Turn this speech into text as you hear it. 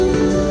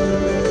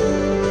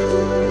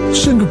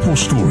Singapore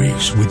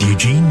Stories with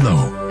Eugene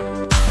Loh.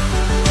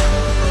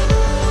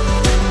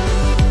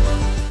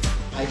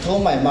 I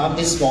told my mom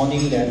this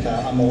morning that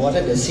I'm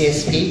awarded the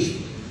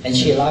CSP, and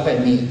she laughed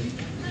at me.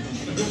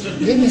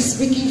 You've been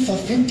speaking for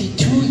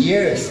 52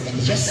 years and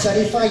they just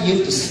certify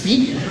you to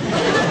speak?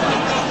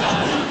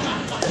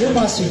 You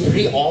must be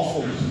pretty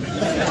awful.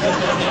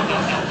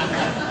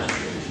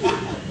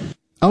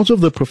 Out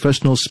of the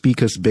professional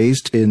speakers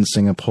based in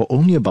Singapore,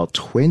 only about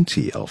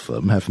 20 of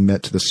them have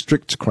met the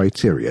strict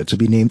criteria to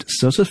be named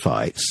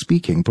Certified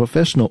Speaking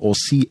Professional, or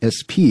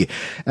CSP.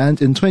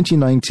 And in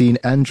 2019,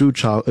 Andrew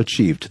Chow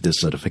achieved this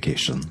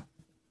certification.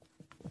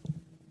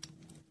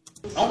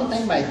 I want to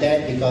thank my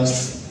dad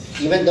because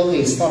even though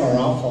he's not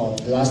around for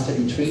the last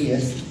 23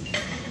 years,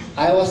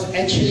 I was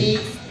actually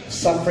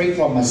suffering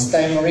from a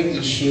stammering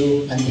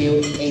issue until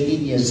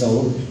 18 years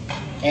old.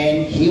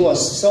 And he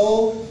was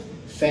so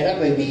fed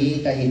up with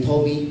me that he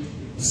told me,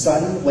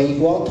 son, when you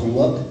go out to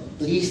work,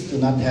 please do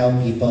not tell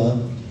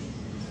people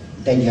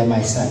that you're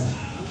my son.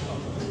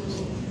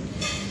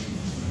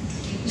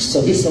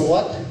 So this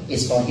award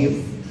is for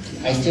him.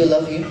 I still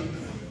love him.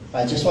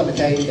 I just want to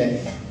tell you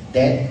that,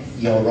 Dad,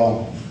 you're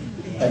wrong.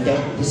 But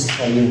Dad, this is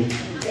for you.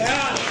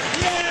 Yeah.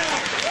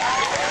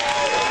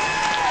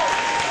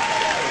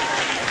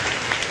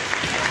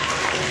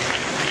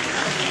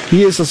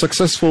 He is a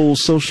successful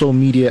social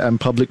media and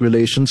public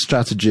relations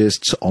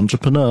strategist,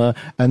 entrepreneur,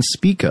 and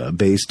speaker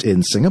based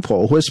in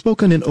Singapore who has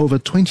spoken in over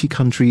 20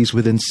 countries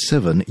within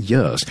 7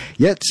 years.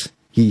 Yet,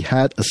 he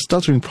had a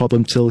stuttering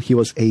problem till he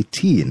was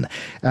 18.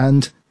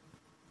 And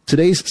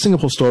today's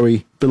Singapore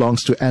story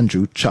belongs to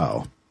Andrew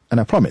Chow. And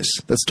I promise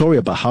that story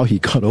about how he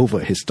got over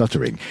his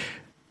stuttering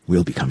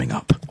will be coming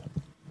up.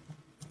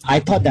 I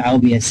thought that I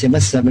would be a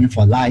civil servant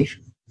for life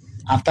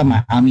after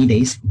my army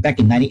days back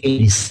in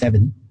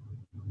 1987.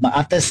 But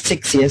after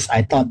 6 years,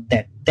 I thought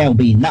that would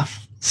be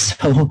enough.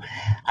 So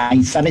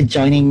I started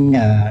joining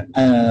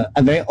a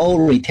very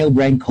old retail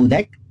brand,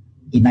 Kodak,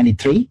 in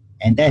 93.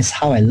 And that's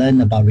how I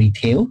learned about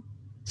retail.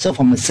 So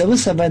from a civil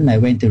servant, I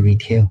went to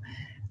retail.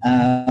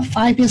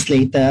 5 years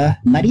later,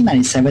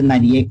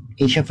 1997-98,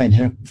 Asia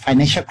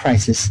financial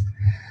crisis,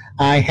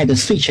 I had to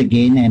switch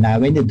again and I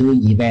went to do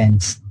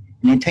events.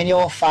 And in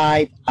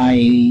 2005,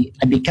 I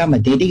became a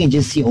dating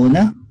agency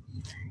owner.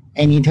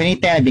 And in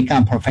 2010, I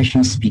became a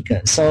professional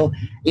speaker. So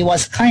it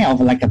was kind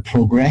of like a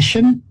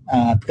progression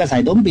because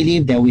I don't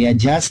believe that we are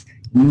just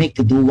made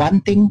to do one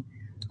thing.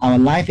 Our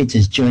life is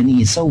a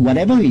journey. So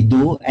whatever we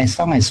do, as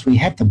long as we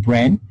have the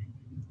brand,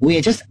 we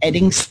are just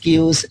adding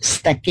skills,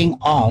 stacking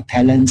our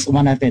talents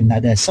one after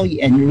another. So it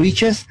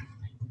enriches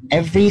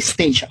every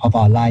stage of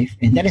our life.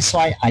 And that is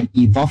why I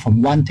evolve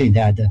from one to the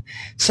other.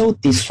 So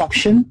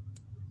disruption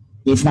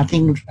is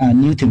nothing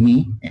new to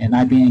me. And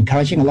I've been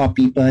encouraging a lot of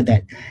people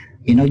that,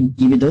 you know, if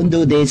you don't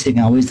do this, you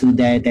can always do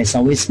that. There's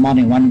always more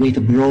than one way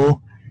to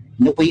grow.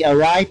 You know, we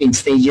arrive in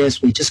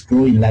stages, we just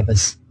grow in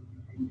levels.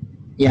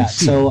 Yeah,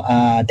 so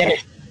I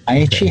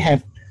actually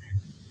have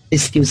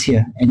these skills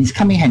here, and it's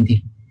coming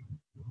handy.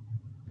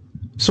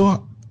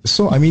 So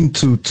I mean,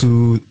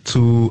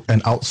 to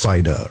an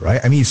outsider, right?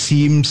 I mean, it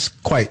seems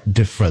quite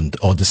different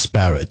or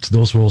disparate,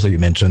 those roles that you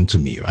mentioned to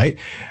me, right?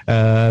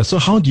 So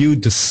how do you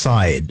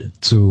decide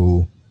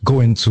to go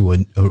into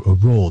a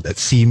role that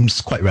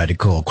seems quite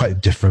radical,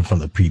 quite different from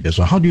the previous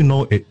one? How do you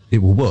know it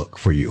will work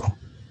for you?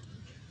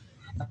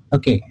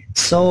 Okay,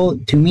 so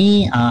to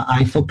me,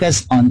 I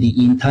focus on the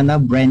internal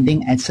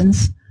branding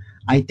essence.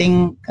 I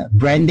think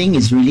branding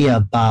is really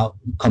about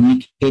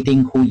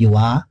communicating who you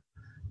are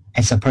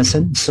as a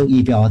person. So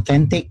if you're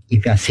authentic,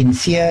 if you're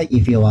sincere,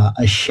 if you are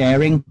a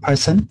sharing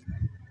person,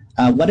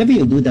 whatever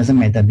you do doesn't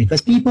matter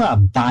because people are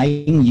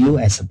buying you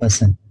as a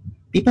person.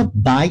 People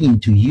buy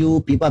into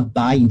you, people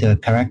buy into your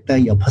character,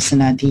 your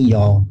personality,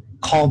 your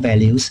core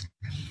values.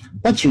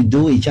 What you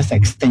do is just an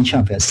extension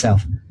of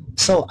yourself.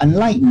 So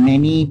unlike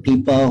many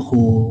people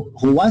who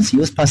want to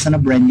use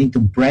personal branding to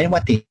brand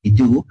what they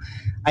do,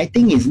 I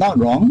think it's not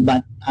wrong,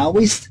 but I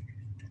always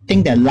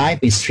think that life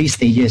is 3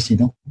 stages, you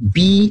know,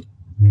 be,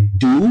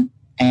 do,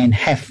 and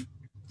have.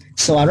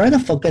 So I rather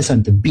focus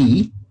on the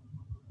be.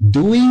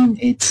 Doing,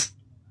 it's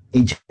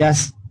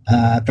just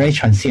very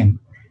transient.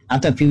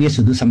 After a few years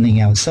to do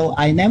something else. So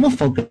I never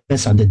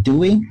focus on the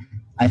doing,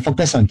 I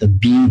focus on the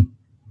being.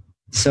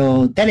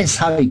 So that is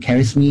how it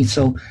carries me.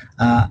 So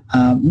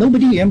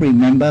nobody even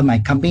remember my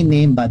company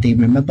name, but they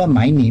remember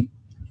my name.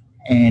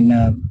 And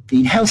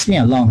it helps me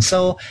along.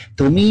 So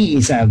to me,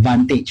 it's an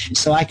advantage.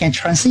 So I can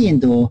transit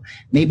into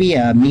maybe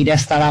a media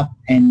startup,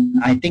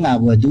 and I think I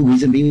will do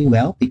reasonably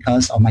well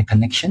because of my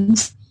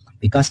connections,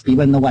 because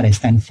people know what I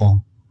stand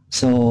for.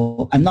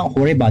 So I'm not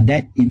worried about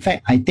that. In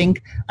fact, I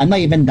think I'm not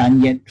even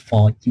done yet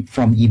from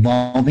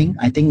evolving.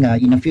 I think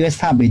in a few years'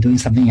 time, we're doing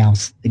something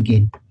else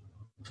again.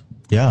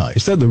 Yeah.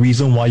 Is that the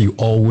reason why you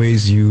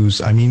always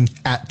use, I mean,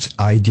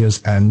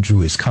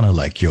 @IdeasAndrew is kind of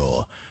like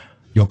your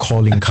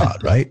calling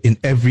card, right? In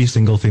every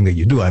single thing that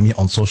you do. I mean,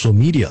 on social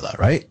media,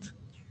 right?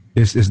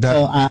 Is that,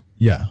 so,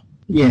 yeah.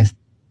 Yes.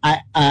 There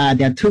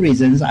are 2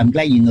 reasons. I'm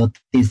glad you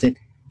noticed it.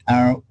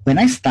 when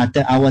I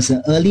started, I was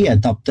an early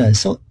adopter.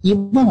 So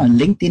even on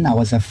LinkedIn, I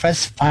was the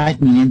first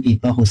 5 million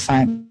people who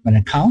signed an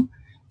account.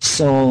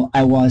 So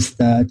I was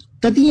 30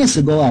 years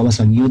ago, I was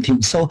on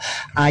YouTube. So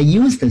I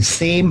used the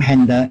same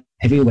handle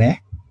everywhere,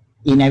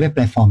 in every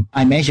platform.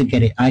 I managed to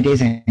get it.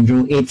 Ideas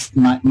Andrew. It's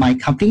my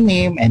company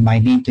name and my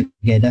name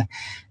together.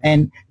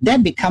 And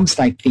that becomes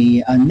like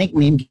a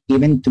nickname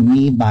given to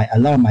me by a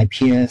lot of my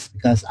peers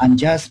because I'm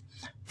just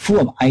full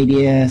of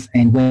ideas.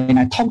 And when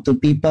I talk to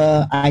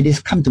people, ideas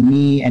come to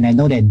me and I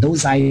know that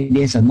those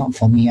ideas are not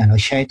for me and I'll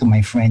share it to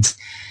my friends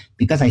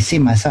because I see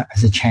myself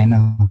as a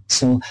channel.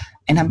 So,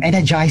 and I'm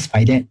energized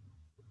by that.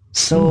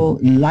 So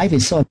life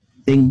is so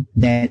thing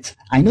that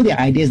I know the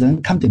ideas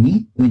don't come to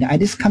me. When the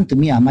ideas come to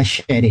me, I must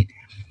share it.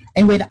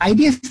 And when the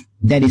ideas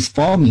that is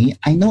for me,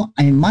 I know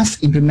I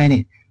must implement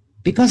it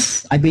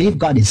because I believe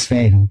God is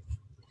fair.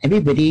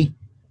 Everybody,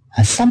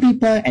 some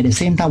people at the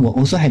same time will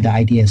also have the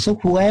idea. So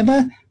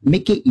whoever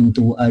make it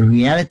into a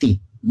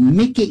reality,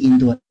 make it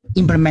into an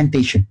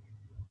implementation,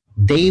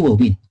 they will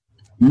win.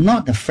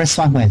 Not the first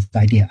one who has the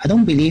idea. I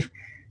don't believe,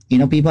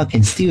 people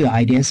can steal your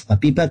ideas,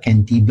 but people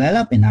can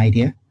develop an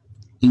idea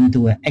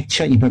into an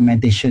actual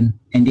implementation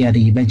and they are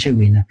the eventual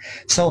winner.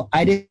 So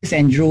Ideas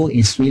Andrew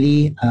is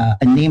really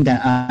a name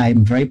that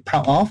I'm very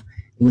proud of.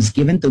 It was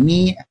given to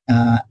me.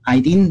 I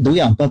didn't do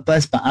it on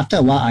purpose, but after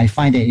a while I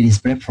find that it is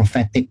very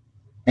prophetic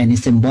and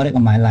it's symbolic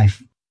of my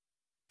life.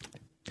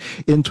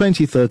 In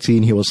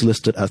 2013, he was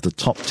listed as the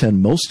top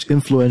 10 most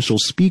influential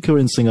speaker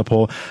in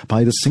Singapore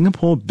by the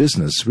Singapore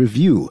Business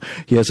Review.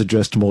 He has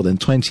addressed more than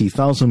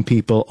 20,000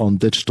 people on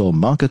digital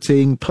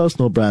marketing,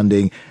 personal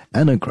branding,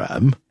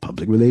 anagram,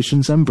 public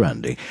relations and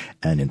branding,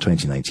 and in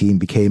 2019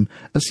 became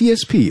a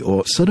CSP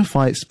or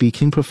Certified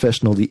Speaking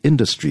Professional, the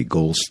industry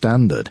gold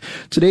standard.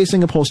 Today's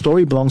Singapore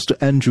story belongs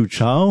to Andrew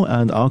Chow,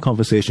 and our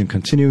conversation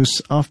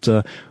continues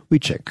after we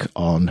check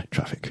on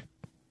traffic.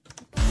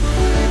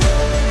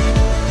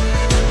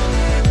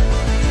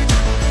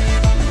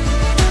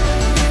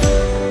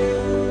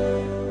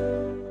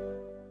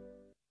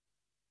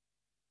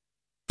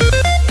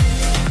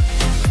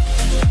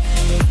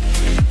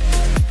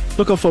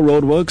 Look out for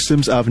roadworks,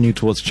 Sims Avenue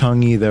towards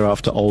Changi,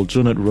 thereafter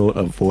Aljunied Road,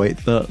 avoid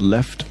the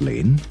left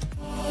lane.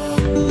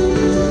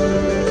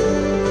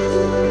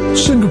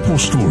 Singapore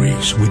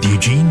Stories with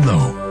Eugene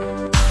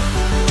Loh.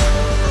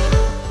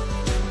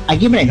 I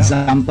give an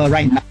example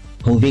right now,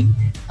 COVID.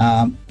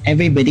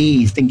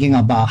 Everybody is thinking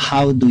about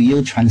how do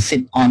you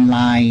transit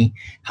online,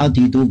 how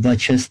do you do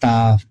virtual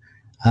stuff.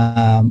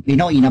 In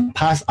the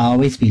past, I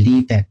always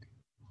believed that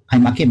I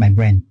market my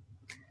brand.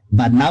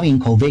 But now in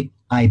COVID,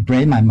 I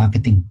brand my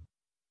marketing.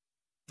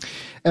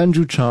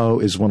 Andrew Chow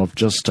is one of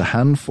just a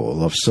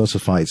handful of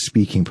certified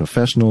speaking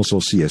professionals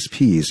or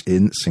CSPs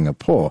in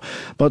Singapore,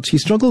 but he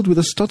struggled with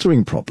a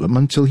stuttering problem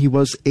until he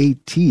was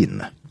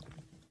 18.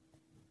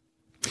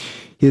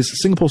 His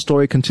Singapore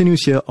story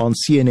continues here on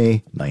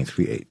CNA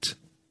 938.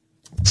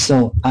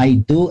 So I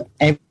do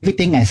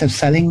everything except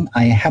selling.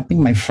 I am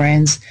helping my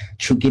friends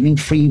through giving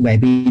free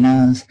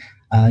webinars,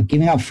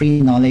 giving out free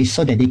knowledge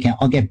so that they can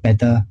all get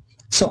better.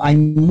 So I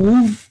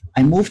move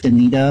the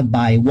needle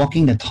by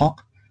walking the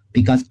talk.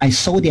 Because I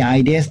saw the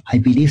ideas, I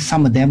believe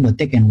some of them will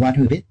take and run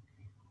with it.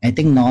 I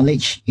think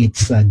knowledge,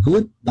 it's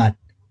good, but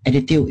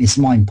attitude is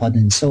more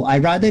important. So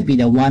I'd rather be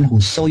the one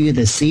who sow you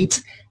the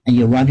seeds and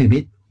you run with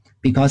it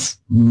because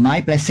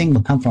my blessing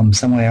will come from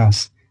somewhere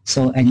else.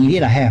 So, and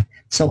indeed I have.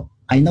 So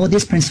I know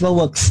this principle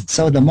works.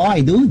 So the more I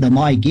do, the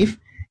more I give,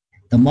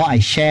 the more I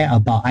share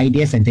about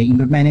ideas and they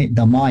implement it,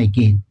 the more I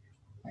gain.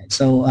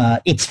 So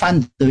it's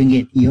fun doing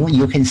it.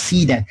 You can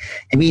see that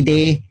every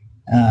day,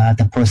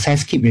 the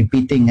process keep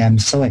repeating. I'm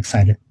so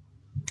excited.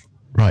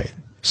 Right.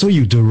 So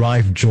you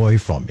derive joy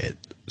from it.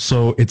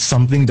 So it's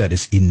something that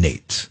is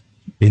innate,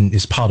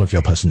 is part of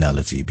your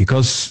personality.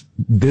 Because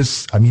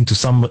this, to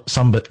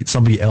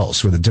somebody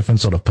else with a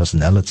different sort of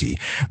personality,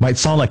 might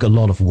sound like a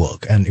lot of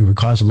work and it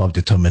requires a lot of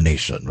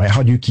determination, right?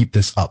 How do you keep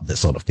this up, this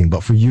sort of thing?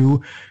 But for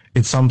you,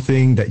 it's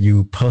something that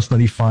you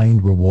personally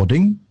find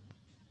rewarding?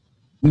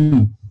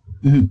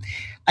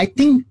 I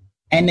think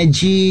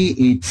energy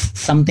is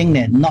something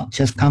that not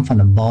just come from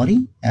the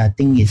body. I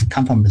think it's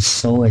come from the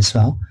soul as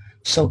well.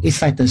 So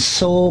it's like the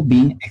soul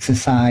being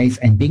exercised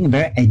and being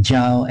very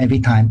agile every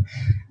time.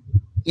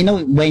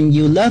 When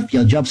you love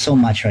your job so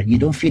much, right, you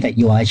don't feel that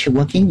you are actually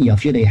working, you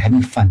feel that you're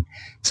having fun.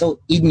 So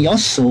in your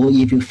soul,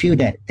 if you feel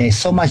that there's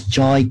so much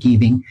joy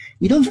giving,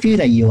 you don't feel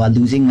that you are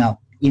losing out.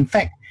 In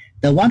fact,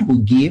 the one who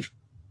give,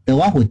 the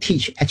one who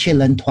teach actually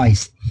learn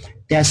twice.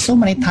 There are so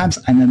many times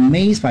I'm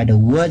amazed by the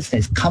words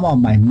that come out of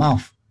my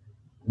mouth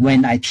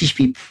when I teach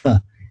people.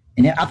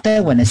 And then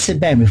after, when I sit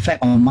back and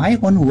reflect on my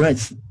own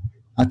words,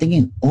 I'm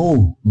thinking,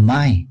 oh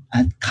my,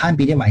 I can't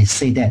believe I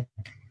say that.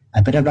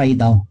 I better write it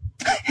down.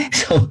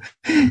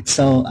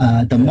 So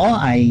the more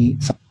I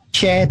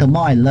share, the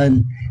more I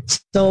learn.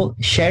 So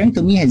sharing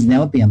to me has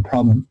never been a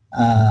problem.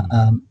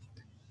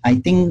 I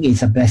think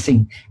it's a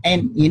blessing.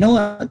 And you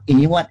know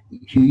what,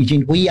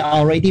 Eugene, we are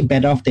already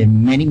better off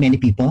than many, many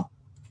people.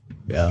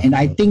 Yeah. And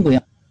I think we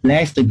are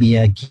blessed to be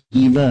a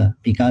giver,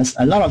 because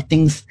a lot of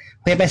things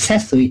we have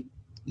access to it.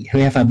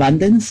 We have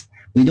abundance.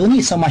 We don't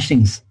need so much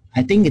things.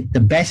 I think the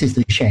best is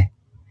to share.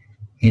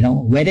 You know,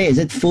 whether is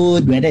it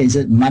food, whether is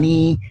it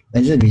money,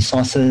 whether is it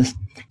resources.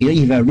 You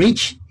know, if you're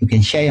rich, you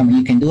can share. I mean,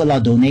 you can do a lot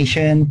of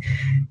donation.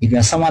 If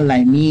you're someone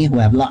like me who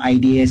have a lot of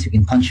ideas, you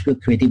can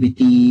contribute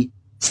creativity.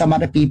 Some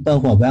other people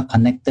who are well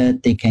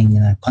connected, they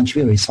can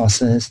contribute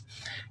resources.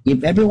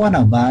 If every one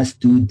of us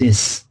do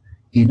this,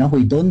 you know,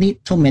 we don't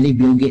need too many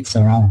Bill Gates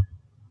around.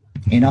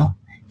 You know,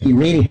 you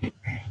really,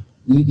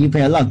 if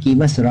there are a lot of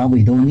givers around,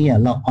 we don't need a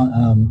lot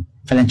of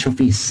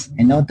philanthropists.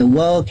 You know, the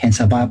world can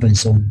survive on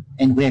its own,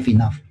 and we have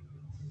enough.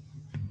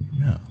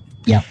 Yeah.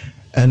 Yeah.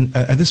 And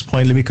at this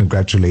point, let me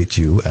congratulate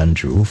you,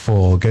 Andrew,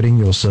 for getting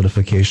your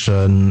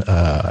certification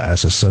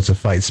as a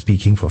certified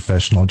speaking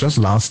professional just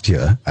last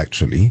year,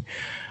 actually.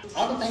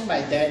 I want to thank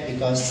my dad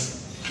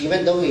because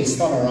even though he's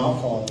not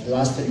around for the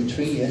last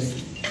 23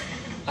 years,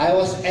 I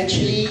was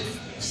actually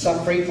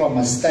suffering from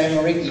a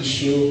stammering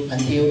issue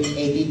until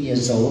 18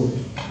 years old.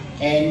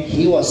 And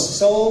he was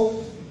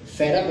so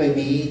fed up with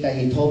me that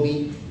he told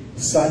me,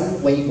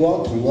 son, when you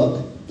go out to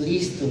work,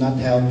 please do not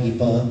tell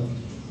people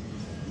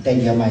that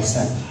you're my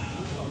son.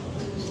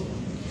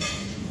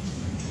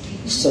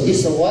 So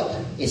this award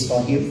is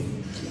for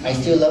him. I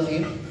still love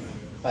him,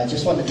 but I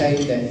just want to tell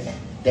you that,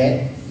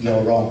 Dad,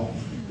 you're wrong.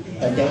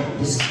 But Dad,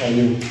 this is for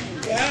you.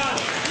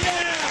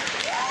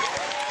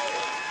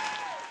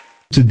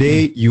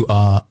 Today, you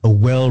are a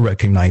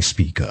well-recognized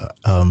speaker.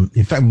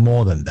 In fact,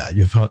 more than that,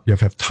 you've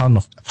had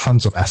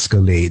tons of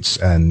accolades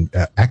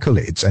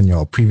and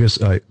your previous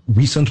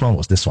recent one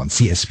was this one,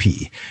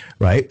 CSP,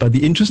 right? But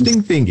the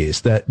interesting thing is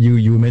that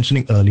you were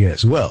mentioning earlier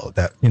as well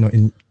that, you know,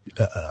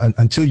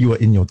 until you were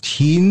in your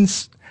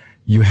teens,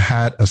 you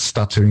had a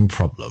stuttering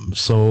problem.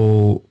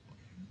 So,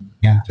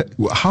 yeah,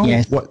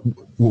 what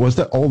was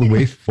that all the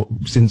way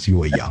since you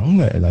were young,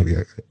 like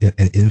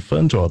an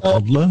infant or a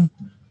toddler?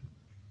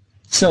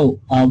 So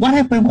what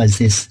happened was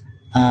this,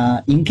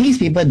 in case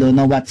people don't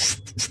know what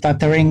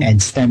stuttering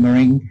and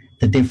stammering,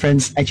 the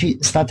difference, actually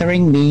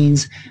stuttering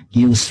means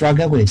you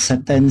struggle with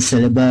certain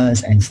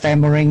syllables, and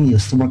stammering, you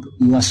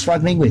are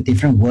struggling with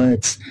different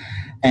words.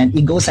 And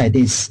it goes like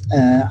this,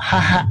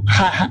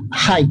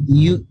 hi,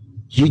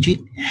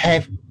 Eugene,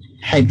 have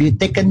you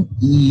taken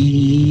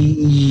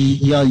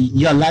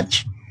your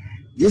lunch?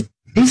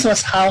 This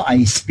was how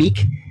I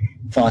speak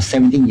for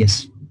 17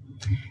 years,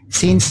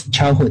 since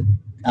childhood.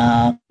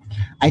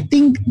 I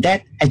think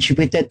that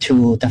attributed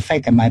to the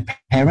fact that my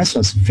parents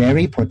was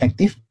very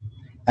protective.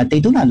 They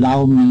don't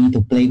allow me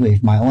to play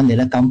with my own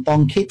little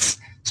kampong kids.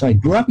 So I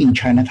grew up in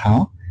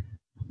Chinatown.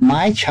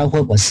 My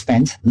childhood was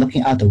spent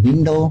looking out the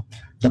window,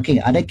 looking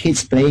at other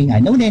kids playing. I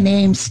know their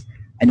names,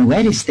 I know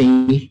where they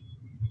stay,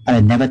 but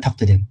I never talked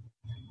to them.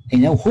 You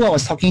know who I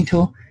was talking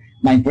to?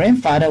 My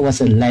grandfather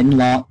was a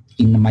landlord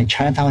in my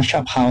Chinatown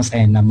shop house,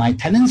 and my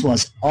tenants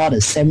was all the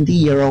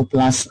 70-year-old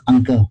plus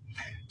uncle.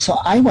 So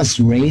I was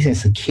raised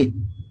as a kid.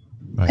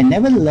 Right. I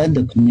never learned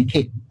to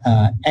communicate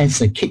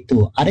as a kid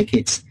to other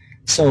kids.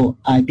 So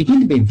I began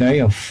to be very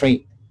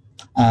afraid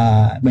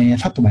when I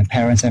talked to my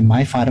parents, and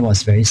my father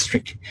was very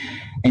strict.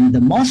 And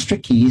the more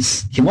strict he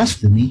was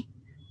to me,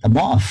 the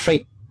more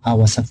afraid I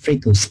was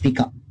afraid to speak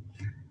up.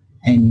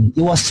 And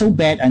it was so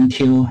bad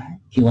until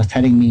he was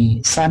telling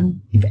me,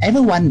 son, if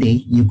ever one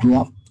day you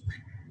grow up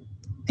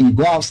and you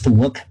go out to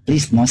work,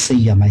 please not say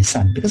you're my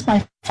son. Because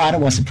my father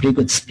was a pretty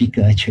good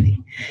speaker,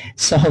 actually.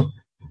 So,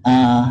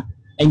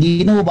 and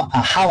you know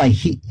how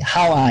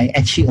I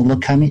actually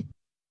overcome it?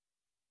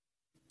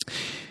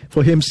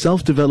 For him,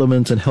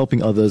 self-development and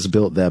helping others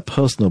build their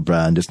personal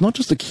brand is not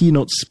just a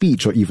keynote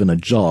speech or even a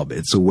job,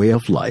 it's a way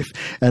of life.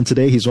 And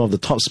today he's one of the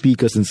top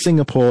speakers in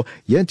Singapore,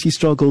 yet he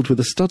struggled with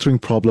a stuttering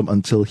problem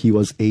until he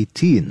was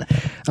 18.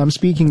 I'm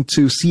speaking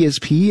to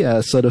CSP,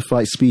 a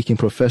certified speaking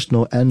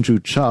professional, Andrew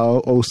Chow,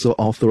 also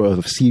author of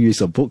a series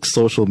of books,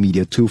 Social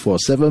Media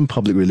 247,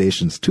 Public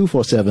Relations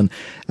 247,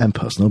 and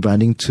Personal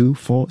Branding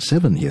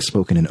 247. He has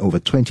spoken in over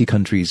 20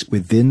 countries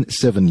within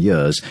 7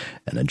 years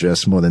and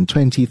addressed more than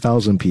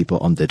 20,000 people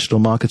on digital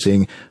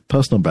marketing,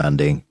 personal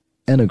branding,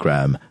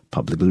 Enneagram,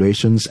 public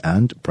relations,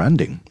 and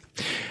branding.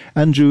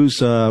 Andrew's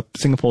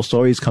Singapore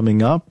story is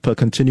coming up,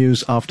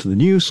 continues after the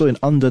news, so in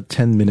under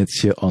 10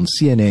 minutes here on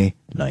CNA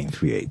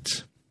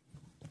 938.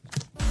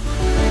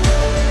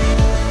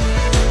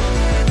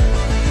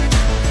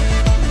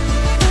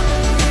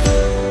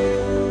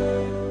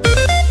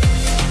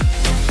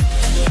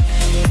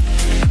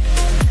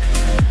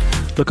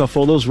 Look out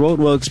for those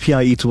roadworks,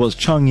 PIE towards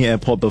Changi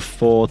Airport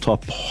before Toa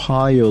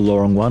Payoh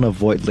Lorong 1.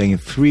 Avoid lane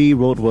 3.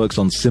 Roadworks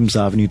on Sims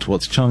Avenue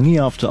towards Changi.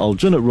 After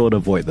Aljunied Road,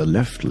 avoid the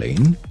left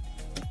lane.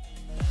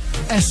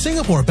 As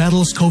Singapore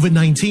battles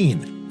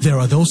COVID-19, there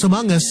are those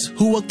among us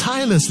who work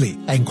tirelessly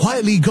and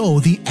quietly go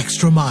the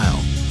extra mile.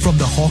 From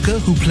the hawker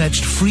who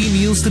pledged free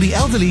meals to the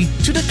elderly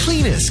to the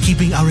cleaners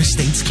keeping our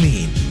estates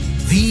clean.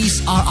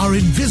 These are our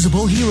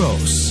invisible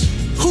heroes.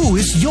 Who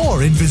is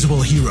your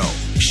invisible hero?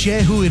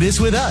 Share who it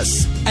is with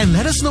us and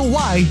let us know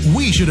why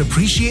we should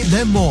appreciate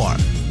them more.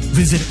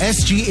 Visit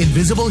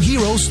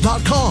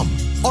sginvisibleheroes.com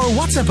or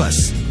WhatsApp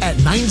us at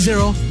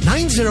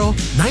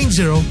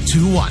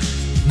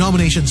 90909021.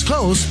 Nominations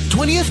close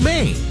 20th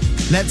May.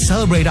 Let's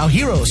celebrate our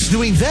heroes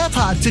doing their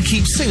part to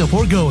keep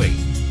Singapore going.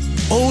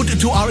 Ode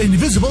to Our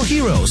Invisible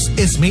Heroes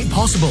is made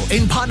possible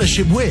in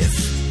partnership with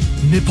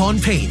Nippon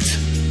Paint.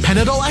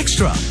 Panadol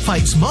Extra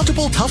fights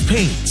multiple tough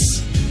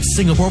pains.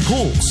 Singapore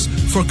Pools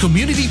for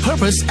community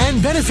purpose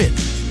and benefit.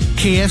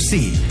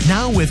 KFC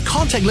now with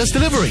contactless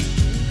delivery.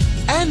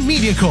 And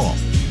MediaCorp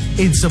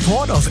in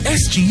support of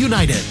SG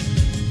United.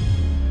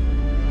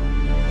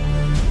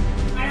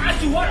 I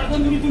asked you what are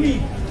going to do to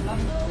me?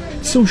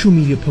 Social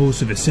media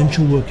posts of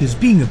essential workers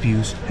being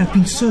abused have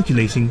been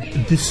circulating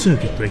this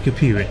circuit breaker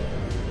period.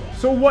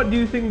 So what do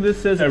you think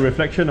this is a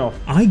reflection of?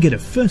 I get a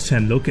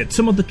first-hand look at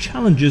some of the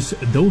challenges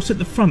those at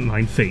the front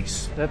line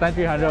face. You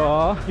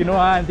know,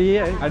 auntie,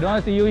 I don't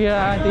want to see you here,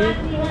 auntie.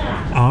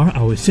 Are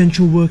our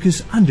essential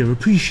workers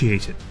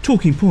underappreciated?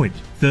 Talking Point,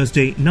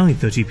 Thursday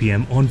 9:30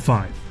 p.m. on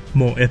 5.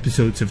 More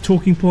episodes of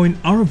Talking Point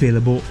are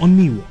available on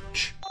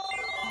MeWatch.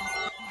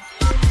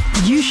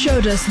 You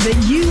showed us that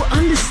you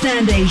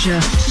understand Asia.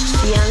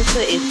 The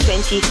answer is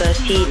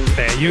 2013.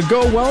 There you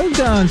go. Well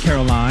done,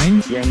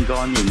 Caroline.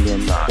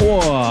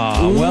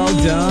 Wow, well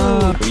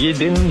done. You're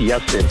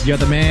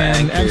the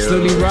man.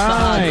 Absolutely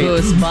right.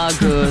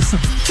 Bagus.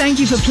 Thank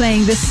you for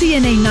playing the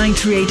CNA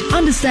 938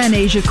 Understand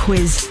Asia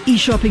quiz.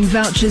 E-shopping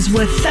vouchers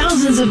worth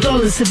thousands of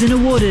dollars have been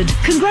awarded.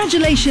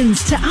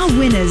 Congratulations to our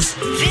winners.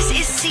 This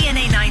is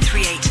CNA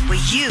 938, where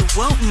you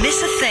won't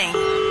miss a thing.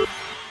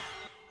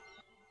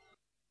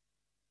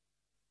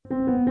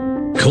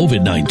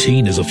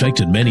 COVID-19 has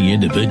affected many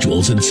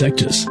individuals and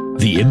sectors.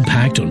 The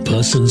impact on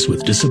persons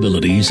with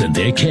disabilities and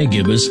their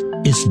caregivers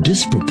is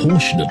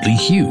disproportionately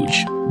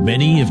huge.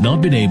 Many have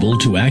not been able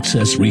to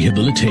access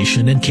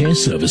rehabilitation and care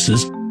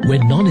services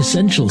when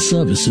non-essential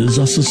services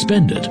are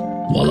suspended,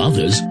 while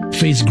others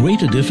face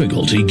greater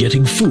difficulty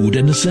getting food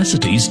and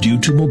necessities due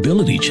to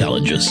mobility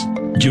challenges.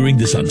 During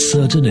this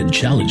uncertain and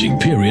challenging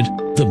period,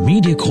 the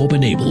MediaCorp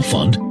Enable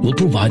Fund will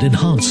provide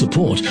enhanced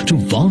support to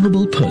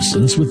vulnerable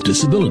persons with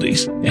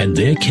disabilities and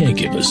their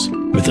caregivers,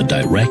 with a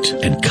direct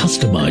and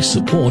customized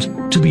support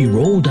to be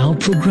rolled out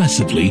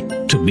progressively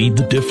to meet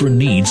the different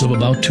needs of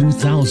about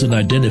 2,000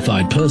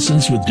 identified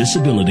persons with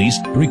disabilities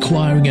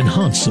requiring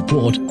enhanced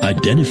support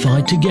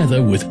identified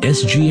together with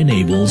SG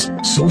Enable's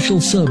Social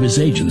Service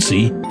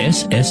Agency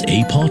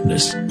SSA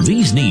partners.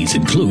 These needs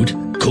include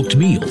cooked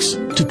meals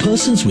to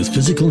persons with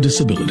physical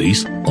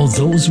disabilities or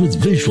those with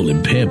visual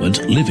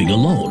impairment living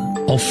alone,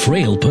 or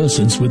frail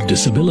persons with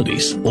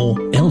disabilities or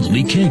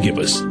elderly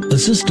caregivers,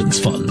 assistance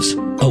funds,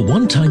 a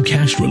one-time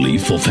cash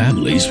relief for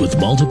families with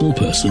multiple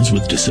persons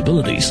with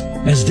disabilities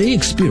as they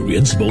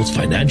experience both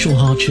financial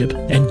hardship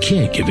and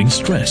caregiving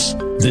stress.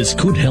 This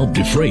could help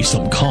defray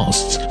some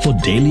costs for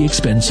daily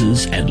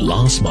expenses and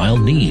last-mile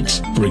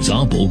needs, for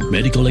example,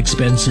 medical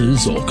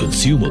expenses or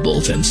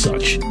consumables and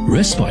such.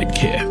 Respite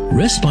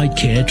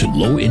care to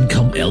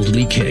low-income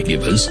elderly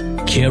caregivers,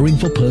 caring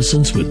for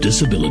persons with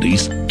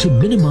disabilities to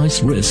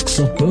minimize risks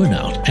of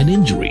burnout and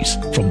injuries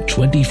from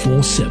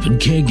 24/7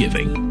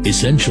 caregiving.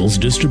 Essentials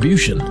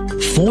distribution,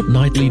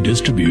 fortnightly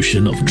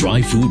distribution of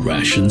dry food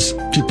rations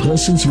to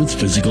persons with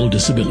physical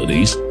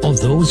disabilities or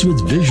those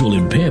with visual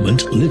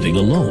impairment living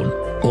alone,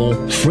 or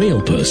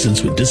frail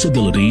persons with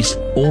disabilities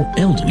or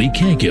elderly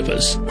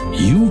caregivers.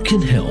 You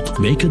can help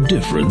make a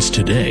difference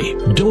today.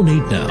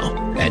 Donate now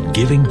at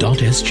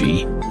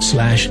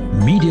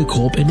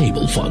giving.sg/MediaCorp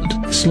Enable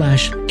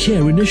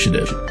Fund/Care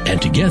Initiative. And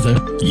together,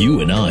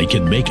 you and I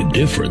can make a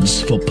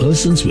difference for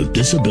persons with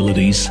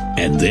disabilities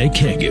and their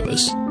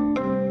caregivers.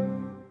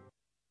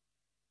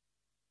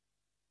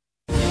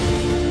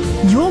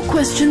 Your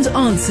questions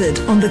answered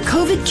on the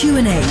COVID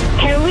Q&A.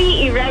 Can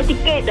we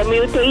eradicate the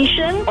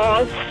mutation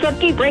or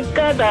circuit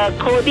breaker the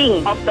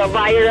coding of the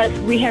virus?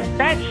 We have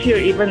bats here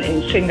even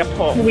in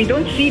Singapore. We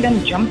don't see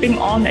them jumping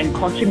on and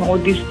causing all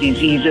these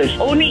diseases.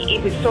 Only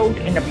if it's sold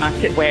in a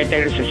market where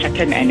there is a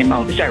second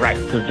animal. Is that right?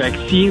 The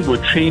vaccine will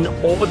train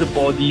all the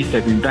bodies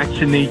that have been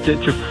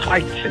vaccinated to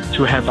fight it,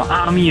 to have an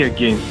army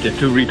against it,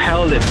 to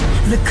repel it.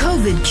 The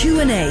COVID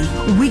Q&A,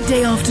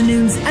 weekday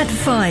afternoons at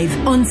 5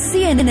 on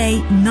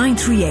CNA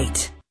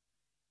 938.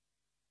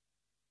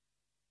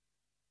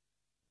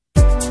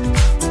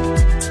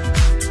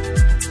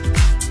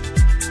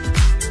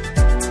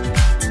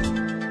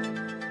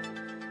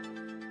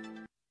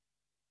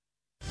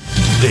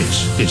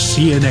 This is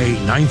CNA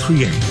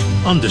 938.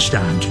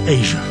 Understand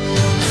Asia.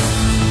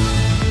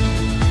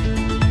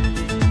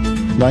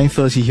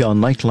 9:30 here on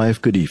Nightlife.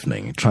 Good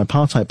evening.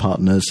 Tripartite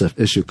partners have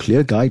issued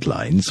clear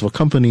guidelines for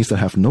companies that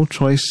have no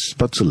choice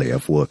but to lay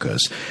off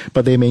workers.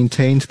 But they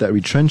maintained that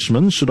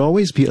retrenchment should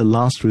always be a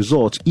last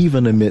resort,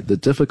 even amid the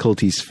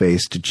difficulties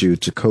faced due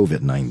to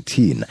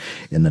COVID-19.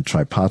 In a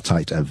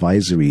tripartite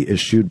advisory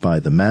issued by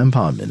the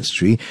Manpower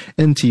Ministry,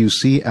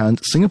 NTUC and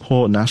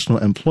Singapore National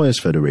Employers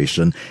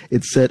Federation,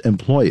 it said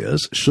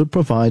employers should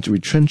provide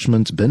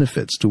retrenchment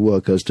benefits to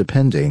workers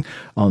depending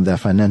on their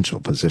financial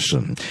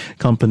position.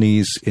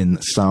 Companies in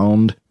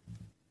sound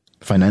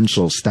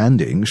Financial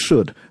standing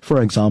should,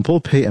 for example,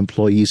 pay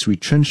employees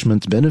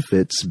retrenchment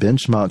benefits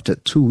benchmarked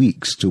at 2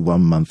 weeks to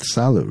 1 month's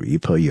salary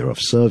per year of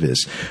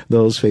service.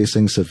 Those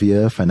facing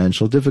severe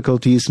financial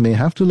difficulties may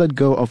have to let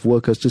go of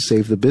workers to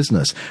save the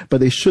business, but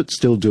they should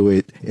still do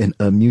it in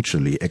a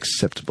mutually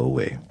acceptable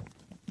way.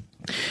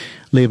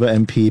 Labour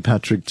MP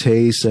Patrick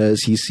Tay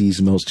says he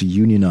sees most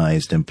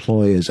unionised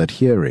employers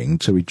adhering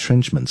to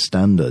retrenchment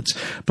standards,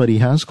 but he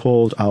has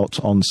called out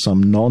on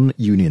some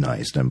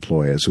non-unionised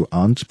employers who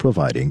aren't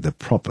providing the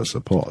proper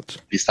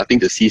support. We're starting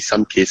to see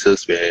some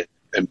cases where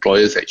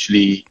employers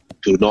actually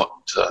do not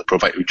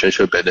provide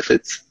retrenchment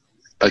benefits,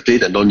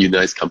 particularly the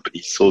non-unionised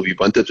companies. So we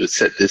wanted to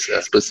set this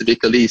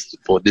specifically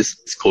for this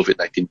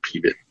COVID-19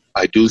 period.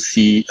 I do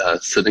see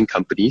certain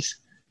companies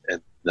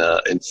and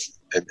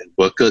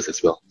workers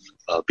as well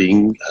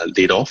being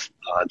laid off,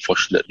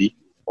 unfortunately,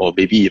 or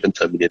maybe even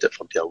terminated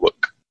from their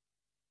work.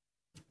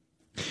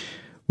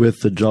 With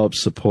the job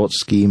support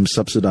scheme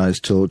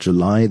subsidised till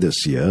July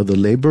this year, the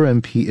Labour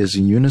MP is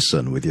in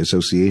unison with the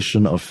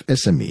Association of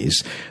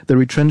SMEs. The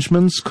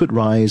retrenchments could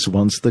rise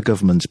once the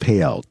government's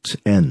payout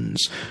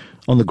ends.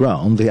 On the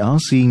ground, they are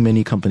seeing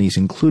many companies,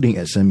 including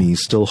SMEs,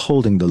 still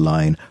holding the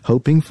line,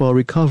 hoping for a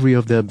recovery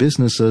of their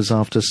businesses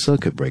after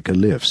circuit breaker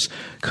lifts.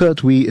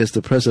 Kurt Wee is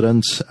the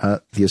president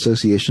at the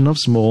Association of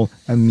Small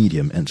and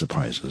Medium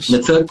Enterprises. In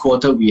the third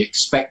quarter, we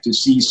expect to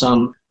see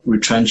some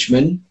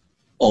retrenchment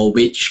or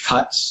wage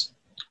cuts.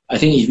 I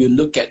think if you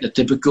look at the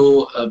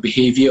typical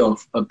behavior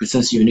of a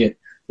business unit,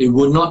 it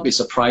would not be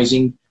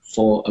surprising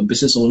for a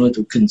business owner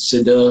to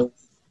consider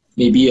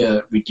maybe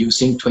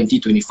reducing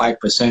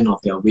 20-25% of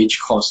their wage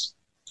costs.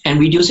 And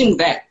reducing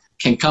that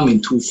can come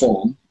in two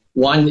forms.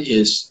 One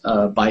is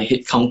by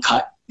headcount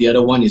cut. The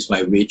other one is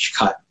by wage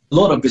cut. A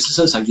lot of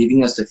businesses are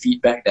giving us the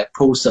feedback that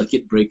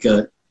post-circuit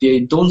breaker, they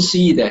don't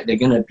see that they're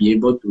going to be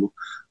able to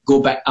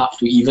go back up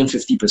to even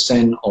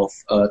 50% of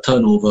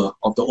turnover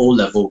of the old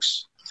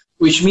levels,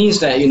 which means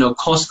that,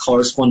 costs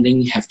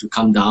corresponding have to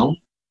come down.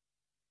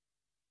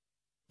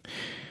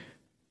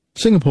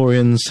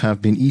 Singaporeans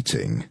have been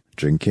eating,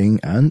 drinking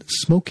and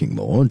smoking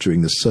more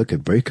during the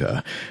circuit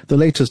breaker. The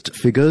latest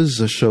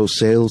figures show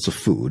sales of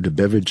food,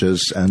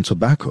 beverages and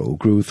tobacco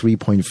grew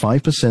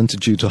 3.5%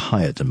 due to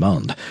higher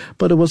demand.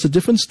 But it was a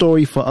different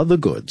story for other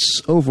goods.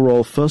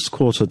 Overall, first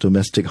quarter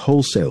domestic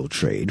wholesale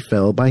trade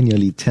fell by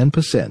nearly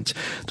 10%.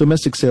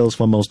 Domestic sales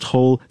for most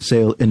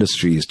wholesale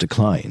industries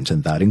declined,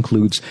 and that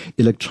includes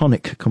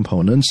electronic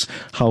components,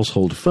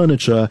 household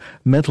furniture,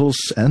 metals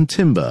and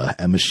timber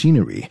and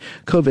machinery.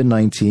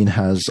 COVID-19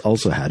 has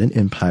also had an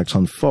impact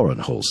on foreign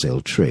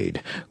wholesale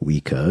trade.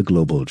 Weaker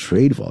global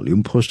trade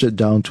volume pushed it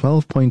down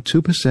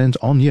 12.2%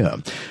 on year.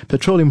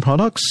 Petroleum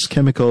products,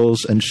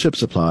 chemicals and ship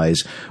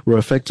supplies were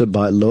affected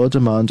by lower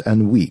demand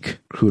and weak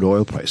crude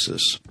oil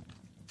prices.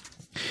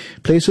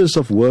 Places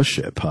of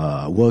worship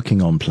are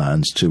working on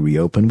plans to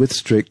reopen with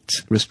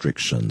strict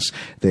restrictions.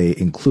 They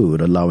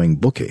include allowing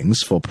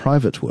bookings for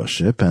private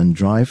worship and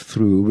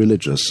drive-through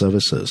religious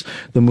services.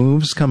 The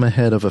moves come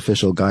ahead of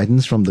official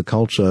guidance from the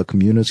Culture,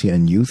 Community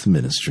and Youth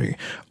Ministry.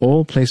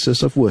 All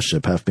places of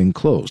worship have been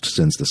closed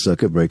since the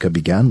circuit breaker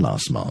began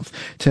last month.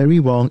 Terry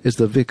Wong is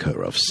the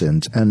vicar of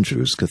St.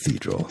 Andrew's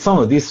Cathedral. Some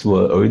of these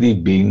were already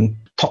being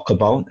talked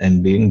about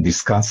and being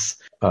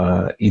discussed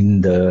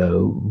in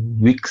the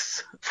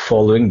weeks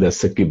following the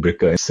circuit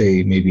breaker,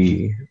 say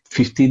maybe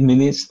 15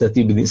 minutes,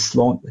 30 minutes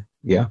slot,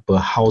 per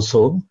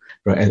household,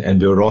 right?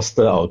 And we'll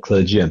roster our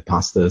clergy and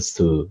pastors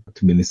to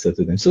minister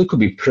to them. So it could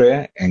be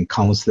prayer and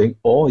counseling,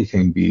 or it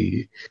can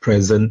be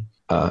present,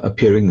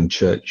 appearing in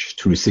church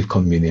to receive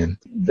communion.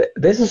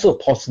 There's also a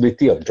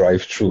possibility of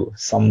drive-through,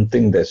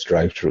 something that's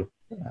drive-through.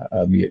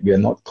 We are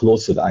not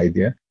close to the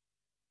idea.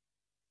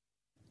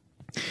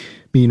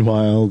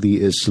 Meanwhile, the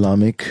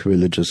Islamic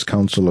Religious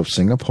Council of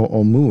Singapore,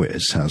 or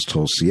MUIS, has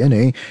told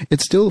CNA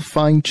it's still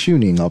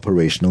fine-tuning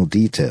operational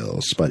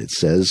details, but it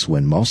says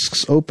when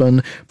mosques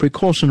open,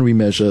 precautionary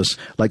measures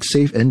like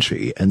safe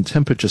entry and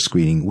temperature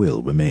screening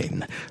will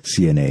remain.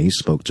 CNA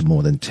spoke to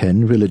more than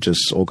 10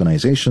 religious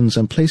organizations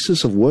and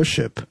places of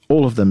worship.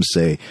 All of them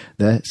say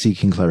they're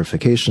seeking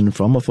clarification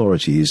from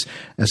authorities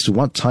as to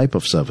what type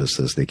of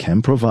services they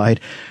can provide,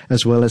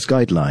 as well as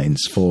guidelines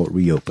for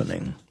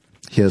reopening.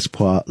 Here's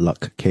Phua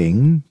Luk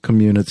King,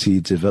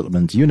 Community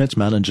Development Unit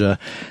Manager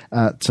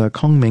at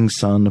Kong Meng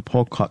San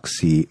Po Kwak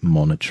Si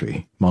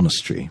Monastery.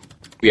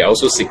 We are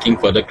also seeking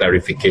further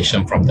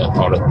clarification from the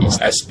authorities,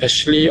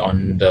 especially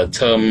on the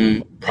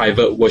term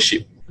private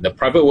worship. The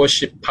private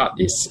worship part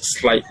is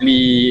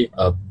slightly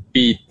a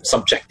bit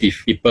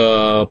subjective.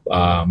 People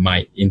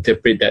might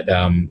interpret that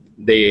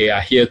they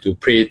are here to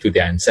pray to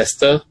their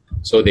ancestor,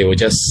 so they will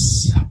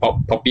just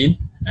pop in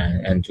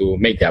and to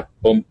make their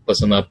own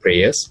personal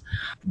prayers.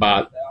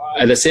 But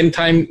at the same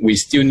time, we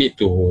still need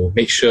to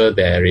make sure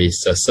there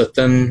is a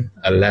certain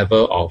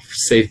level of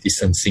safe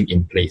distancing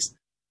in place.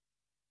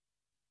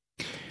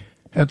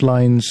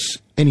 Headlines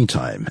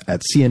anytime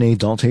at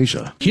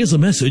cna.asia. Here's a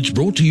message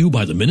brought to you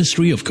by the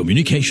Ministry of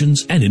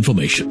Communications and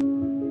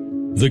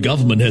Information. The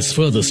government has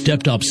further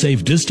stepped up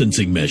safe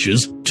distancing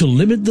measures to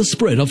limit the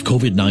spread of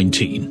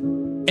COVID-19.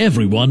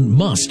 Everyone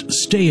must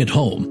stay at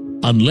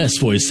home, unless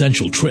for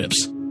essential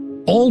trips.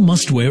 All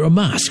must wear a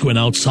mask when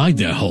outside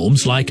their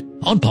homes, like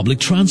on public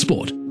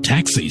transport,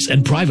 taxis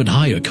and private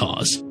hire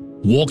cars,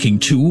 walking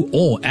to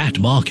or at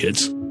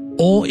markets,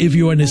 or if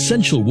you're an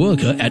essential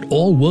worker at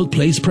all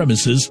workplace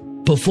premises,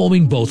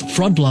 performing both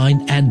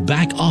frontline and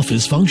back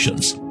office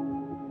functions.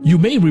 You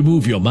may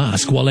remove your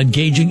mask while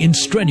engaging in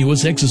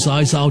strenuous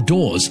exercise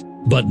outdoors,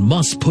 but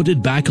must put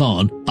it back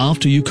on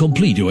after you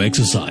complete your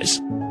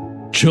exercise.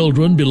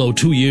 Children below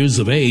 2 years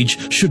of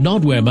age should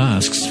not wear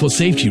masks for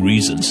safety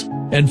reasons.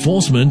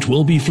 Enforcement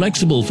will be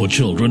flexible for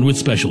children with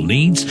special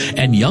needs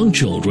and young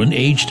children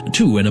aged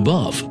 2 and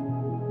above.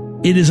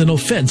 It is an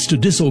offense to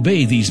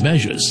disobey these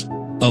measures.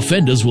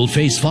 Offenders will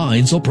face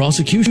fines or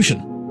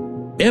prosecution.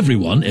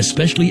 Everyone,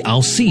 especially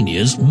our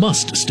seniors,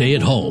 must stay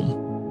at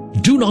home.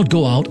 Do not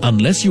go out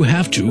unless you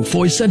have to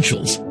for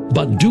essentials,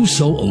 but do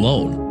so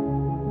alone.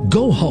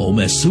 Go home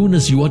as soon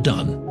as you are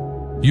done.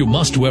 You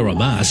must wear a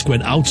mask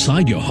when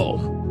outside your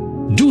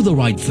home. Do the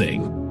right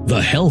thing.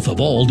 The health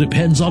of all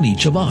depends on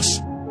each of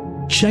us.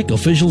 Check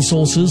official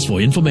sources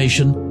for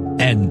information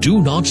and do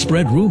not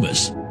spread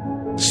rumors.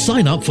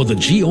 Sign up for the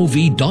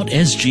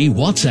gov.sg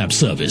WhatsApp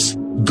service.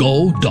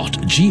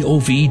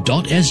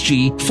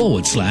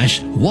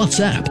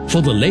 go.gov.sg/WhatsApp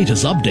for the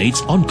latest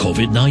updates on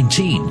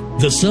COVID-19.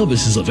 The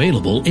service is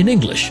available in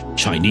English,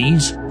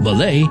 Chinese,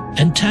 Malay,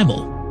 and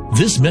Tamil.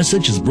 This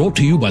message is brought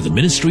to you by the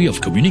Ministry of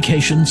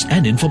Communications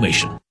and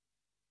Information.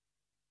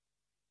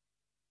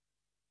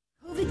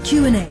 COVID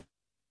Q&A.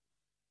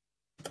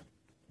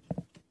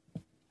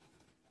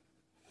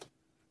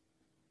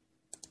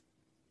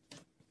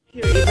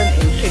 Here, even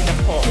in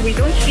Singapore, we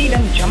don't see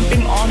them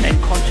jumping on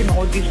and causing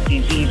all these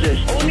diseases.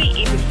 Only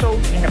if it's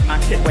sold in a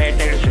market where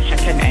there is a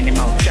second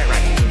animal. Is that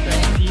right?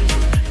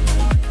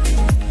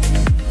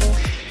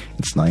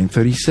 It's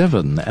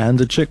 9:37,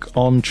 and a check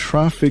on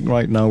traffic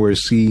right now. We're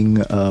seeing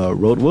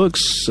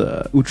roadworks,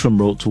 Outram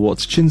Road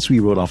towards Chin Swee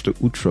Road after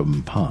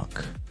Outram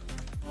Park.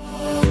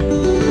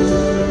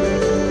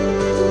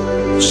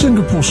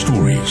 Singapore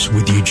Stories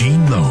with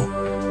Eugene Loh.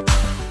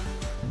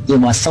 It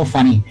was so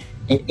funny.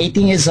 At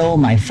 18 years old,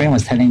 my friend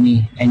was telling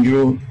me,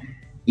 Andrew,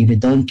 if you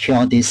don't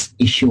cure this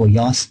issue of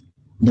yours,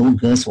 no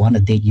girls want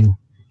to date you.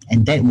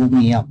 And that woke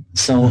me up.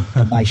 So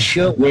by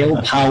sheer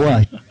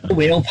willpower,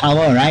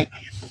 right?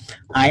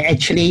 I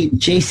actually,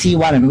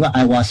 JC1, I remember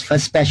I was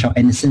first batch of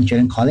Anderson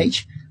Junior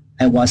College.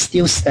 I was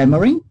still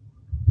stammering.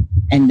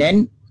 And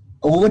then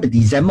over the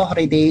December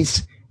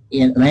holidays,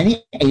 in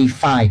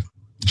 1985,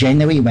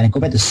 January, when I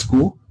go back to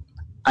school,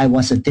 I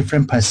was a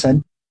different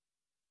person.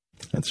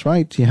 That's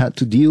right. He had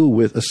to deal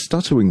with a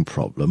stuttering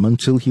problem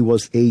until he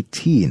was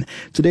 18.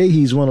 Today,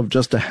 he's one of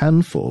just a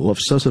handful of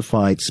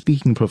certified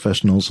speaking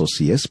professionals, or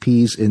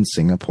CSPs, in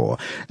Singapore.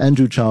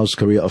 Andrew Chow's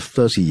career of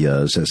 30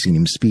 years has seen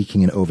him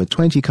speaking in over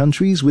 20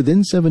 countries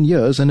within 7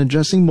 years and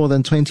addressing more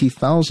than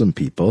 20,000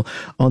 people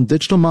on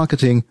digital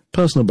marketing,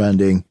 personal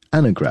branding,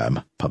 anagram,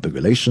 public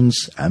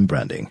relations, and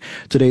branding.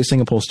 Today's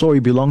Singapore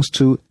Story belongs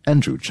to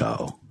Andrew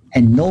Chow.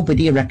 And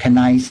nobody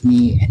recognized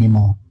me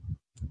anymore.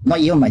 Not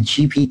even my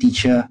GP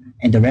teacher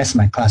and the rest of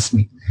my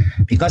classmates,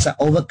 because I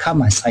overcome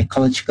my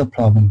psychological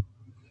problem,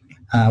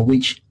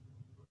 which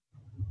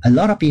a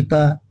lot of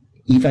people,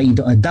 if you're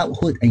into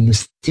adulthood and you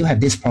still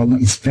have this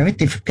problem, it's very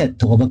difficult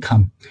to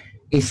overcome.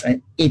 It's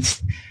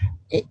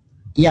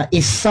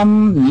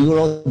some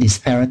neural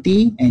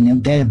disparity,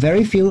 and there are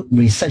very few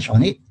research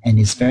on it, and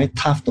it's very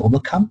tough to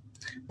overcome.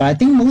 But I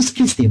think most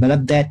kids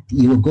develop that,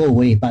 it will go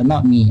away, but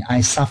not me.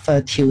 I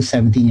suffered till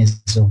 17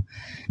 years old.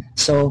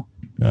 So,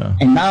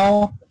 and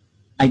now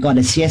I got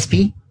a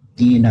CSP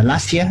in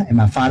last year, and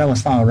my father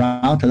was not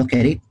around to look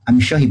at it. I'm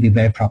sure he'd be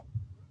very proud.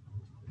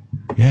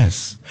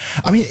 Yes.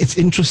 I mean, it's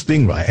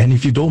interesting, right? And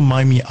if you don't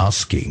mind me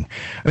asking,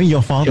 I mean,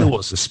 your father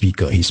was a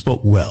speaker. He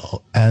spoke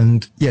well.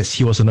 And yes,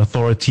 he was an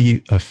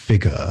authority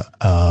figure.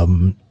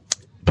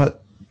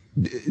 But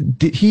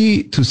did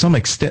he, to some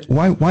extent,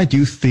 why do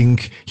you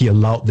think he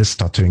allowed this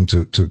stuttering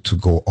to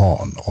go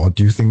on? Or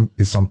do you think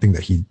it's something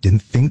that he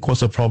didn't think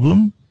was a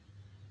problem?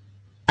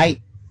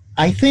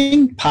 I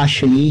think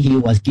partially he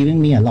was giving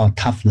me a lot of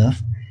tough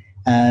love.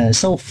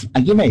 So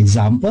I give an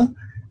example.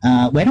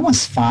 When I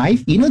was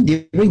 5,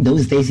 during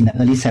those days in the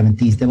early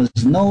 70s, there was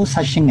no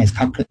such thing as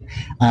calculator.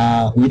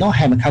 We don't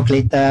have a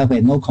calculator, we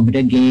had no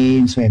computer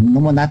games, we had no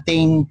more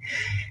nothing.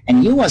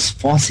 And he was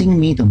forcing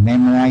me to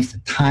memorize the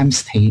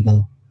times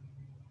table.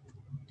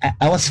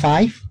 I was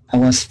 5. I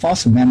was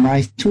forced to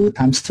memorize 2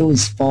 times 2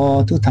 is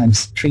 4, 2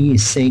 times 3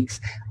 is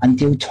 6,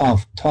 until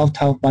 12, 12,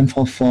 12, 1,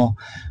 4, 4.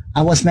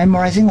 I was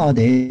memorizing all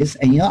this,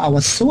 and I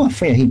was so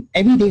afraid of him.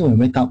 Every day when I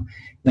wake up,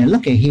 when I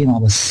look at him, I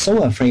was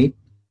so afraid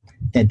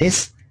that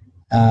this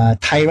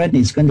tyrant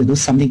is going to do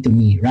something to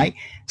me, right?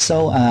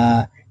 So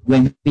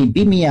when he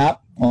beat me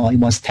up, it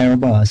was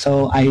terrible.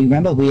 So I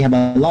remember we have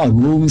a lot of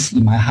rooms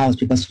in my house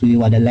because we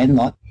were the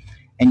landlord,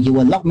 and he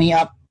would lock me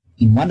up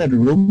in one of the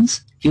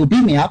rooms. He would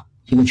beat me up.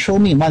 He would throw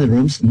me in one of the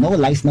rooms, no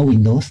lights, no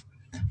windows,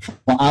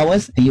 for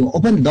hours, and he would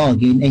open the door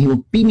again, and he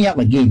would beat me up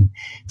again.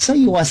 So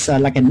it was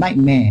like a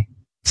nightmare.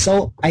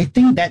 So I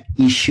think that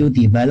issue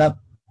developed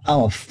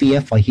out of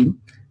fear for him.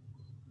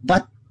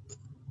 But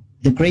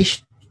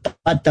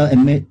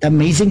the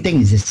amazing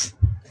thing is this: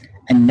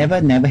 I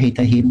never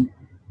hated him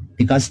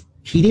because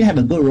he didn't have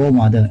a good role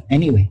model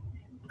anyway.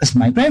 Because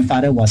my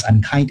grandfather was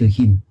unkind to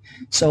him.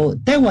 So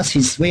that was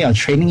his way of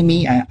training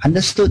me. I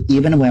understood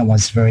even when I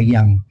was very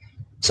young.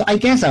 So I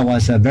guess I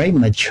was very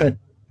matured.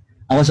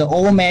 I was an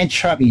old man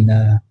trapped in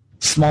a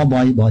small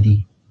boy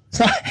body.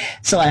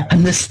 So I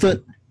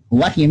understood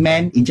what he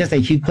meant. It's just that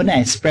he couldn't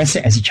express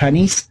it as a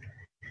Chinese.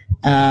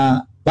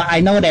 But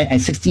I know that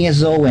at 16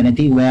 years old, when I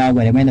did well,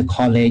 when I went to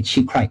college,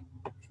 he cried.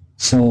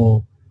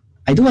 So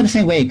I do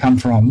understand where it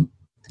comes from.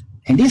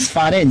 And this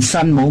father and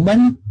son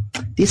moment,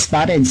 this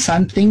father and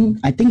son thing,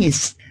 I think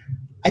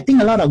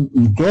a lot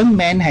of grown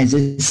men has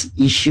this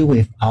issue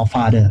with our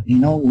father. You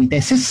know,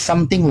 there's just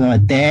something with our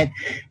dad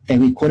that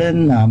we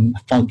couldn't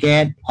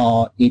forget,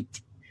 or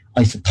it's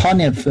a thorn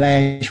in the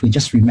flesh. We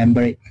just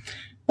remember it.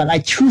 But I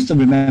choose to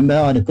remember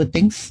all the good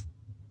things.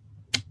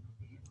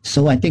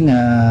 So I think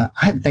I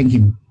have to thank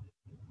him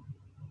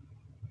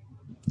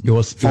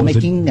for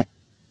making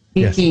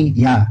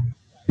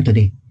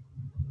today.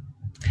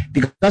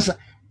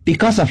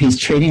 Because of his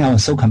training, I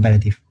was so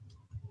competitive.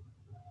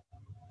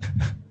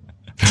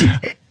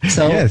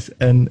 So yes,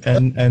 and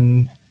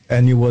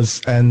it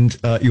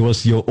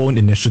was your own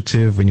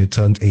initiative when you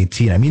turned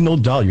 18. I mean, no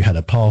doubt you had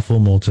a powerful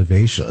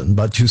motivation,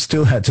 but you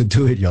still had to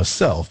do it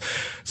yourself.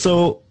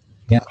 So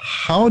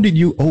how did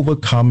you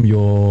overcome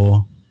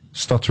your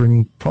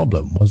stuttering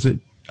problem? Was it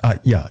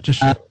just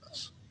share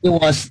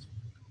with us.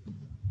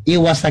 It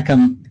was like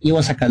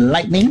a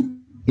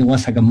lightning. It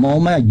was like a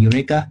moment,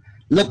 eureka.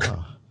 Look,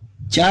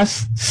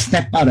 just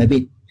snap out of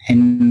it,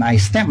 and I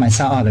snapped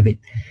myself out of it.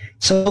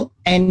 So,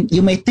 and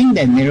you may think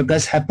that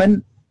miracles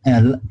happen,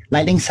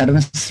 lightning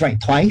suddenly strike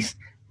twice,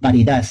 but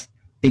it does,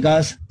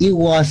 because it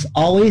was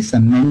always a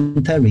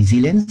mental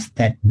resilience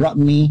that brought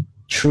me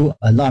through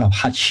a lot of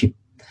hardship.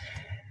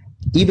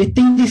 If you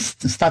think this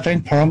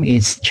stuttering problem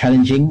is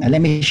challenging,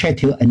 let me share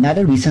to you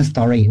another recent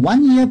story.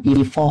 1 year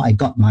before I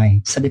got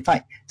my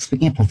certified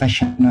speaking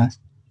professional,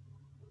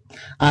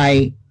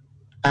 I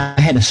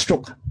had a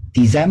stroke.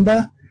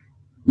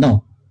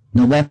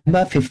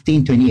 November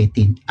 15,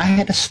 2018. I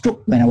had a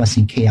stroke when I was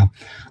in KL.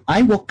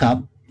 I woke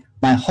up,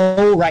 my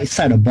whole right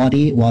side of the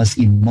body was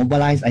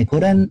immobilized. I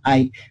couldn't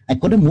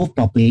move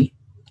properly.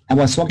 I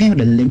was walking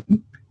with a limp.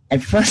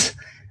 At first,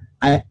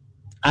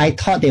 I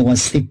thought it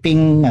was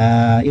sleeping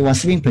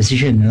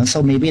position,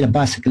 so maybe the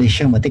blood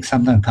circulation will take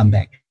some time to come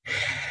back.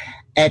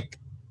 At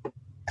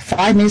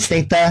 5 minutes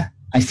later,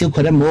 I still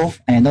couldn't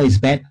move, and I know it's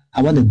bad.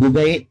 I want to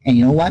Google it, and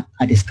you know what?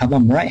 I discovered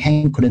my right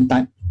hand couldn't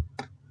type.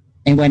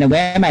 And when I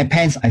wear my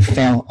pants, I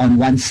fell on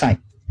one side.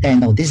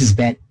 Then, no, this is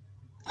bad.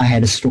 I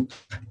had a stroke.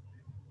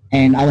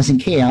 And I was in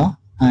KL.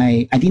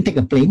 I didn't take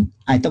a plane.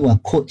 I took a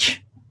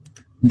coach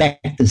back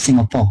to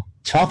Singapore.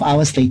 12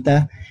 hours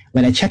later,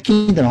 when I checked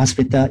into the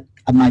hospital,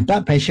 my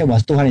blood pressure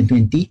was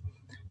 220.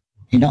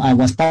 You know, I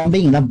was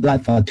pumping enough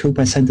blood for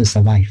 2% to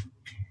survive.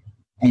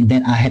 And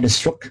then I had a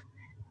stroke.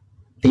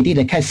 They did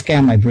a CAT scan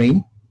on my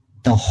brain.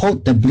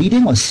 The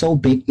bleeding was so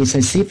big, it's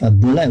as if a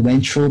bullet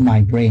went through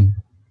my brain.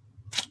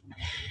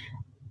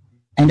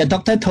 And the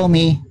doctor told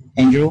me,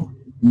 Andrew,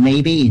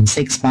 maybe in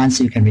 6 months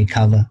you can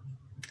recover.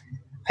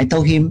 I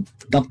told him,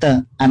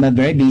 doctor, I'm a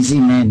very busy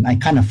man. I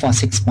can't afford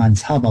 6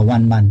 months. How about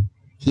 1 month?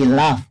 He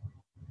laughed.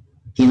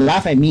 He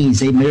laughed at me. He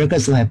said,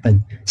 miracles will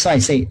happen. So I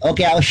said,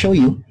 okay, I'll show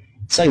you.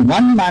 So in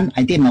 1 month,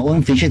 I did my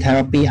own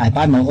physiotherapy. I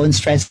buy my own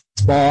stress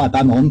ball. I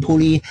buy my own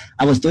pulley.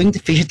 I was doing the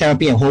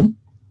physiotherapy at home.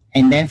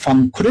 And then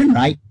from couldn't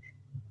write,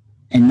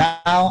 and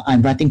now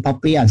I'm writing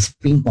properly, I'm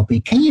speaking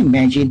properly. Can you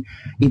imagine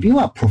if you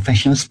are a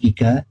professional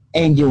speaker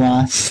and you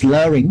are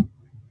slurring,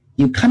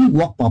 you can't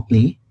walk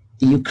properly,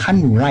 you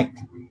can't write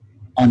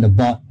on the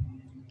board,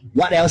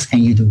 what else can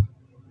you do?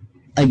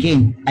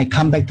 Again, I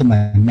come back to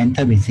my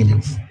mental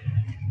resilience.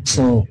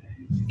 So,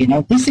 you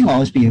know, this thing will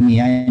always be with me,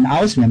 and I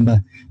always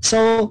remember.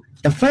 So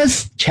the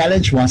first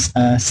challenge was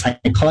a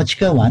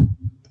psychological one.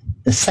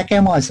 The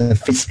second one was a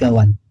physical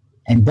one.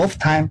 And both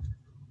times,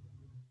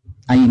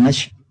 I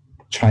emerged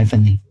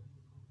triumphantly.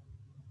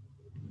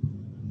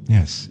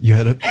 Yes, you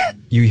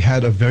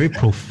had a very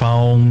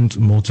profound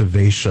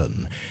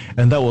motivation,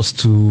 and that was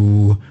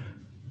to.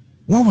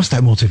 What was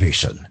that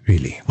motivation,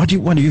 really? What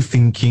are you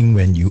thinking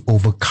when you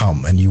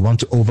overcome and you want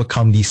to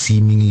overcome these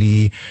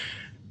seemingly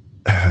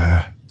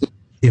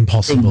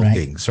impossible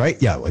things,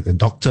 right? Yeah, where the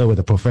doctor, where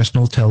the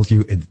professional tells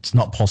you it's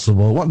not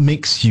possible. What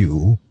makes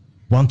you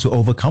want to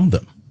overcome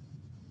them?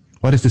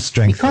 What is the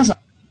strength? Because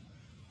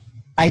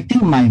I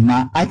think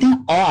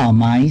all our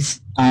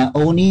minds are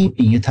only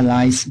being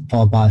utilized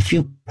for about a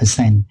few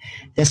 %.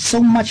 There's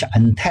so much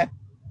untapped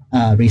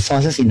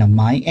resources in the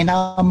mind, and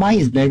our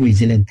mind is very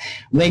resilient.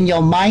 When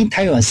your mind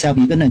tells yourself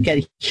you're going to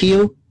get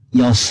healed,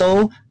 your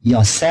soul,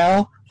 your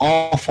cell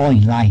all fall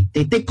in line.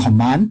 They take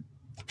command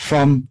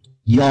from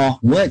your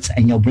words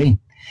and your brain.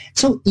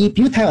 So if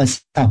you tell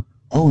yourself,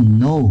 oh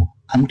no,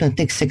 I'm going to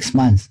take 6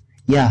 months.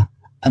 Yeah,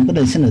 I'm going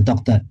to listen to the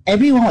doctor.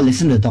 Everyone will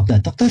listen to the doctor.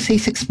 Doctor say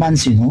 6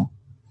 months, you know.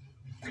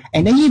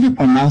 And then if you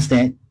pronounce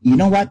that, you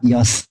know what?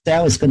 Your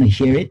cell is going to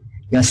hear it.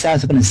 Your cell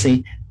is going to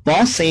say,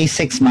 boss say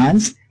 6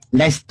 months,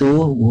 let's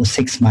do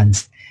 6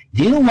 months.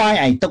 Do you know why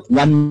I took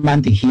 1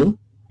 month to heal?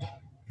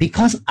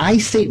 Because I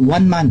said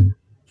 1 month.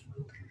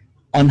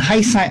 On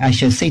hindsight, I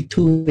should say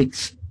 2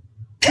 weeks.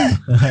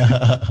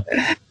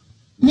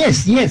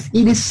 Yes,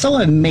 it is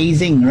so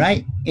amazing,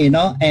 right? You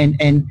know,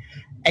 and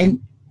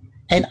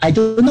I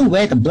don't know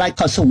where the blood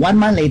clot. So 1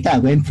 month later, I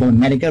went for a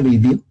medical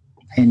review,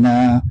 and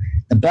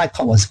the blood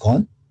clot was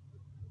gone.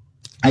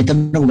 I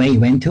don't know where it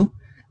went to.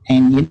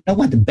 And you know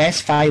what? The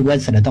best 5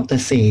 words that the doctor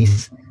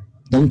says: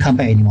 "Don't come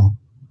back anymore.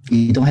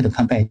 You don't have to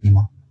come back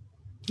anymore."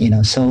 You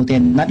know, so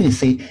there's nothing to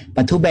say.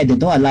 But too bad they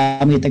don't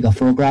allow me to take a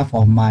photograph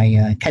of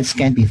my CAT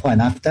scan before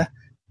and after.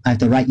 I have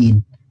to write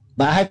in,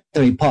 but I have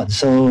to report.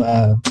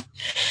 So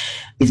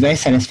it's very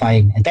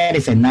satisfying, and that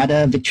is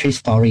another victory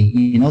story.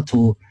 You know,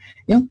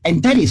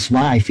 and that is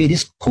why I feel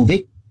this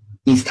COVID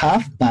is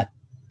tough. But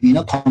you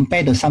know,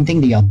 compared to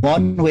something that you're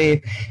born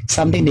with,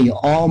 something that you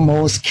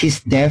almost kiss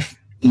death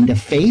in the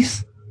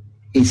face,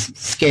 is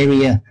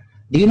scarier.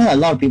 Do you know a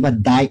lot of people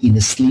die in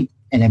the sleep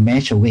and they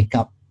manage to wake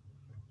up?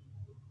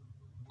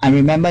 I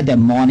remember that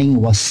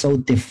morning was so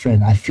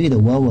different. I feel the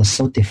world was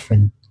so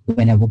different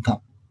when I woke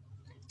up.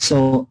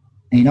 So,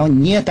 you know,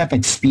 near-death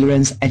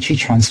experience actually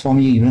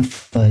transforms you even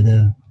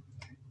further.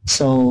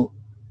 So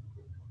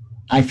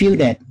I feel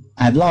that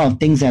I have a lot of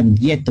things I'm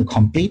yet to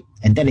complete,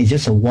 and that is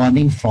just a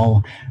warning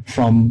from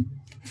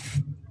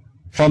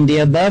the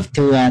above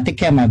to take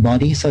care of my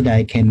body so that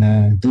I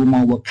can do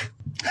more work.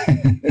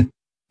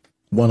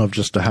 One of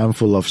just a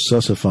handful of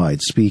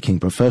certified speaking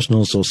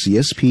professionals, or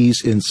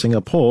CSPs, in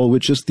Singapore,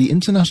 which is the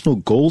international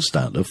gold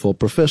standard for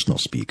professional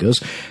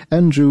speakers,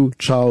 Andrew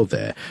Chow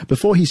there.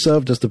 Before he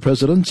served as the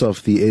president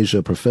of the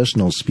Asia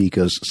Professional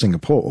Speakers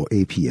Singapore, or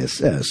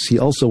APSS, he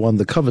also won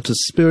the coveted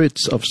Spirit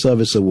of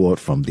Service Award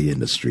from the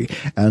industry.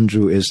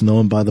 Andrew is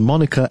known by the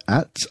moniker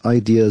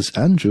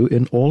 @IdeasAndrew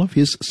in all of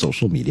his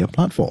social media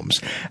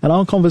platforms. And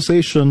our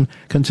conversation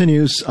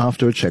continues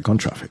after a check on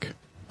traffic.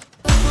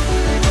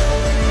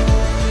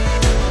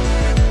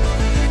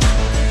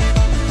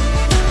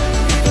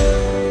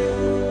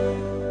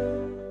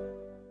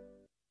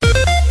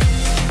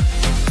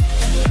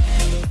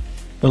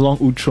 Along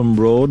Outram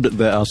Road,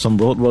 there are some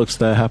roadworks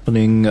there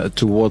happening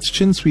towards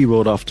Chin Swee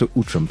Road after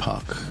Outram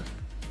Park.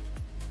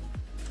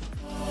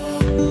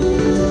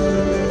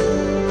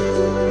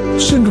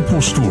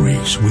 Singapore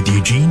Stories with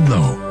Eugene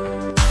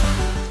Loh.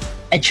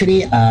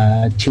 Actually,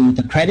 to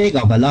the credit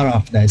of a lot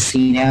of the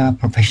senior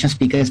professional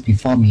speakers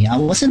before me, I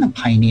wasn't a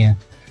pioneer,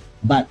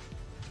 but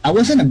I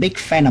wasn't a big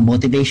fan of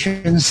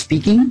motivation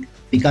speaking,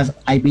 because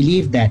I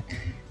believe that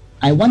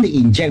I want to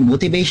inject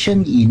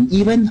motivation in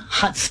even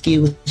hard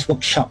skills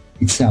workshop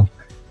itself.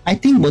 I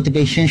think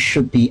motivation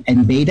should be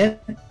embedded,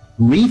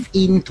 weaved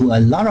into a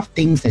lot of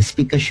things that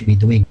speakers should be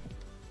doing.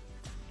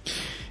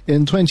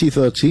 In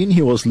 2013,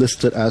 he was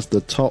listed as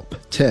the top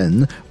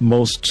 10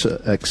 most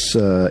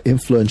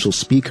influential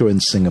speaker in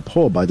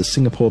Singapore by the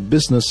Singapore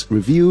Business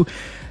Review.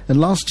 And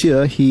last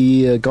year,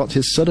 he got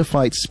his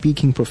Certified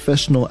Speaking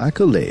Professional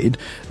accolade,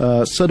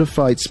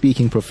 Certified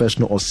Speaking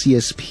Professional, or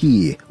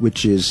CSP,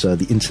 which is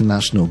the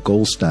international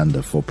gold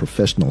standard for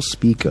professional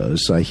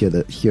speakers. I hear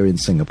that here in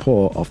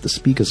Singapore, of the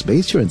speakers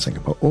based here in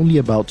Singapore, only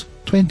about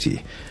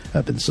 20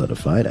 have been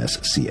certified as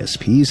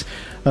CSPs.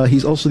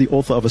 He's also the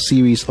author of a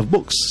series of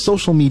books: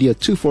 Social Media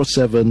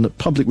 247,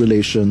 Public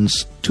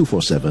Relations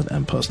 247,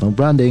 and Personal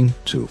Branding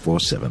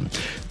 247.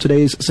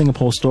 Today's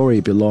Singapore story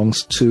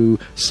belongs to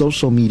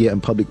social media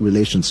and public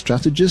relations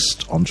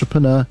strategist,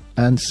 entrepreneur,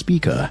 and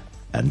speaker,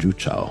 Andrew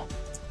Chow.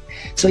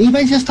 So if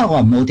I just talk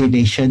about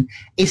motivation,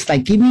 it's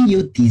like giving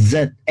you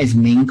dessert as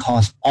main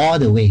course all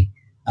the way.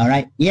 All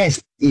right.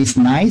 Yes, it's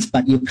nice,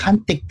 but you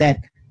can't take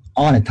that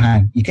all the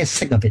time. You get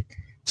sick of it.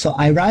 So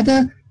I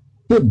rather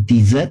put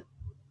dessert,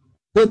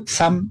 put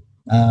some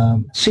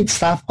sweet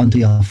stuff onto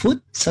your food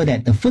so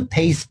that the food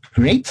tastes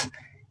great,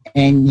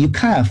 and you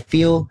kind of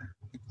feel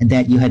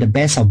that you had the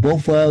best of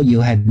both worlds.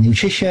 You have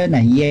nutrition,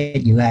 and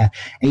yet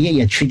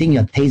you're treating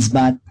your taste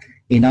bud,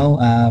 with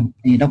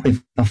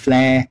a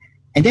flair.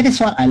 And that is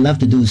what I love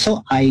to do.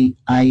 So I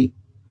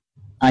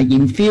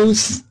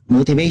infuse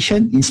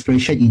motivation,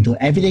 inspiration into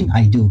everything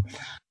I do.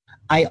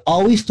 I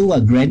always do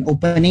a grand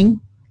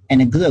opening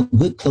and a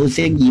good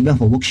closing, even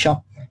for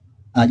workshop,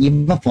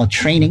 even for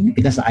training,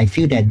 because I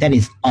feel that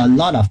is a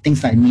lot of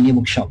things like mini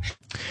workshop.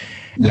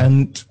 Yeah.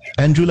 And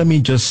Andrew, let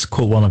me just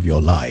quote one of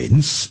your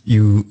lines.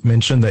 You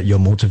mentioned that your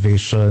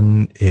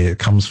motivation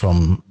comes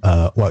from,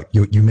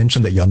 you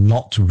mentioned that you're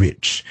not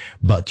rich,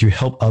 but you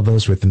help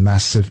others with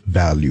massive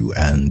value,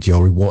 and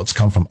your rewards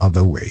come from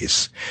other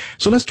ways.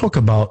 So let's talk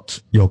about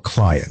your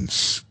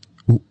clients.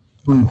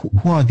 Who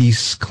are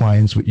these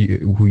clients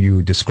who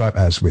you describe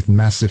as with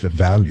massive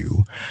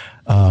value,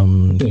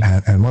 and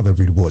what are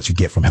the rewards you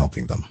get from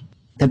helping them?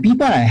 The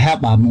people I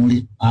help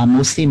are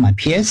mostly my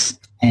peers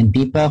and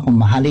people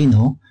whom I hardly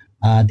know.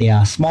 They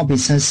are small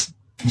business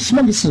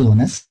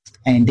owners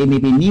and they may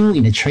be new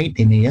in the trade.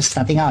 They may be just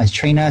starting out as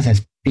trainers,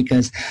 as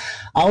speakers.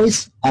 I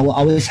will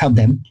always help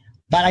them.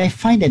 But I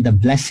find that the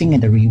blessing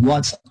and the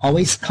rewards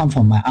always come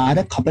from my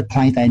other corporate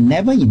clients that I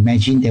never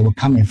imagined they will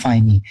come and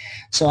find me.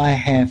 So I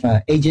have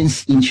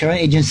insurance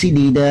agency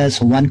leaders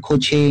who want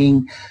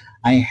coaching.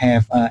 I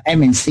have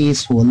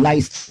MNCs who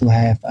like to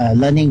have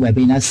learning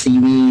webinar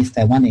series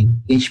that want to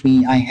engage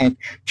me. I have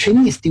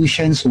training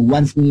institutions who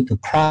want me to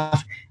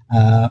craft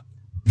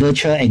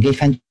virtual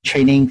engagement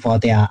training for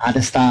their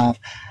other staff.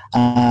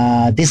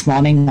 This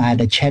morning, I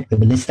had a chat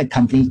with a listed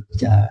company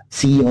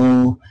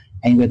CEO,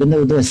 and we're going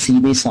to do a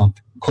series of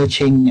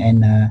coaching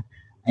and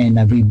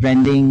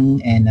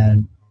rebranding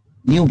and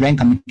new brand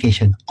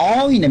communication,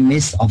 all in the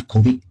midst of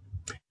COVID.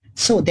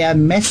 So there are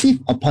massive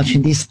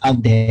opportunities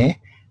out there.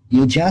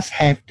 You just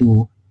have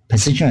to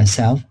position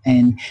yourself,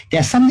 and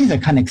there are some things I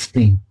can't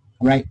explain,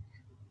 right?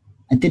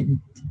 I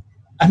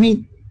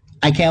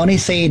can only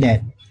say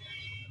that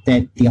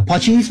the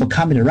opportunities will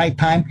come at the right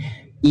time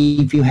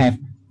if you have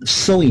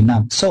sow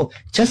enough. So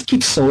just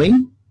keep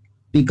sowing,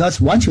 because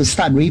once you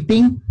start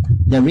reaping,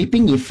 the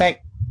reaping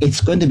effect,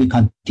 it's going to be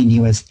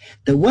continuous.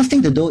 The worst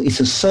thing to do is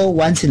to sow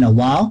once in a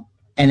while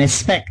and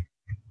expect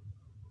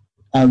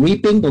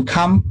reaping to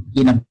come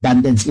in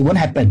abundance. It won't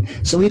happen.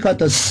 So we got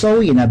to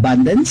sow in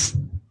abundance,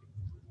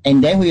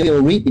 and then we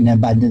will reap in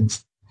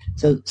abundance.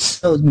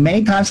 So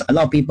many times, a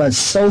lot of people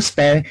sow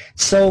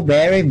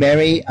very,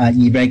 very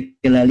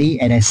irregularly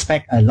and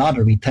expect a lot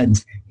of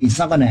returns. It's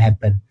not going to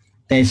happen.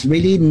 There's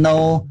really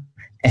no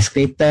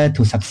escalator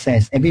to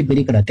success.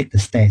 Everybody got to take the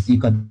stairs. You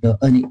got to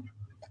earn it.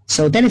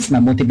 So that is my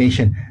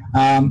motivation.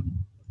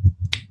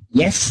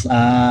 Yes,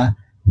 I'm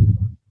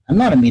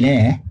not a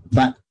millionaire,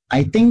 but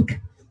I think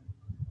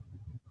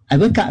I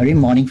wake up every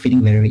morning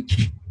feeling very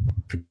rich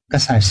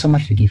because I have so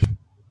much to give.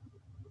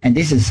 And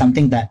this is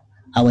something that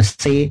I would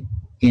say,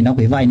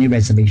 without any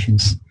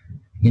reservations.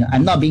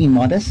 I'm not being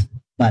modest,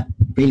 but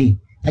really,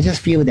 I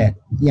just feel that,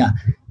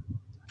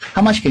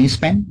 how much can you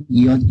spend?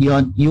 You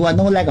are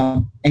no lack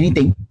of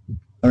anything,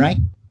 all right?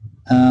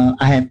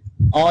 I have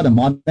all the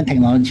modern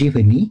technology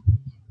with me.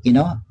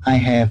 I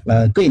have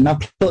good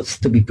enough clothes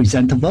to be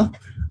presentable.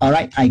 All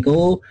right,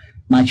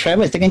 my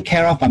travel is taken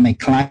care of by my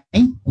client.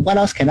 What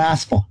else can I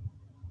ask for?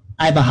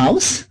 I have a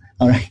house.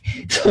 All right.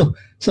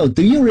 So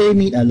do you really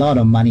need a lot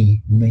of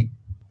money?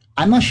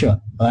 I'm not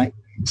sure. All right.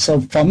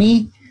 So for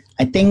me,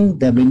 I think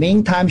the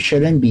remaining time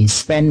shouldn't be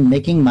spent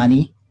making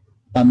money,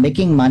 but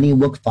making money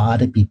work for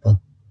other people.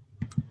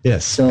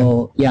 Yes.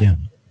 So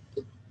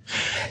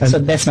so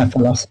that's my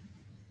philosophy.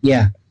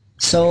 Yeah.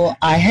 So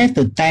I have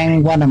to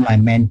thank one of my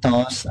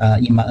mentors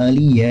in my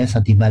early years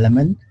of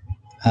development.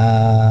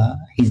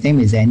 His name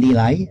is Andy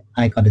Lai.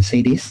 I got to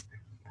say this.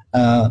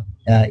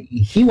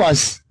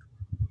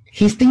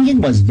 His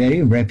thinking was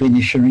very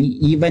revolutionary.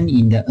 Even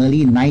in the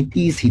early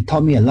 90s, he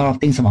taught me a lot of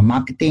things about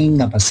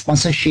marketing, about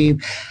sponsorship.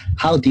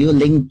 How do you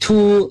link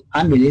two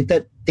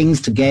unrelated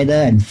things together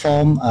and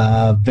form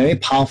a very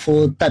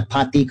powerful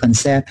third-party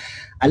concept?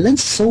 I learned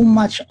so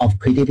much of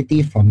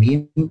creativity from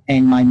him,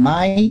 and my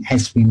mind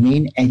has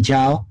remained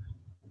agile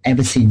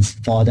ever since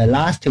for the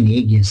last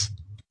 28 years.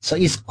 So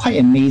it's quite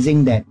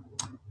amazing that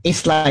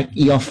it's like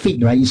your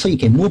feet, right? So you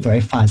can move very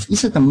fast.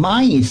 It's like the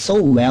mind is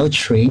so well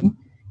trained,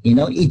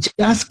 it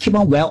just keep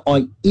on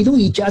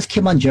it just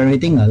keep on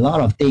generating a lot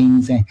of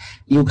things, and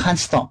you can't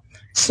stop.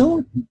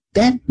 So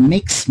that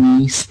makes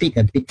me speak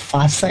a bit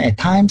faster at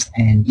times,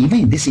 and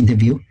even in this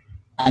interview,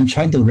 I'm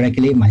trying to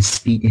regulate my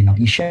speed.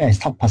 You share as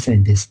top faster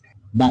than this.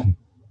 But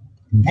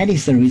that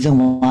is the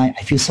reason why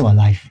I feel so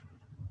alive,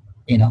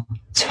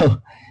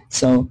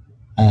 So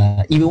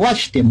if you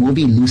watch the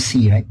movie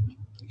Lucy, right?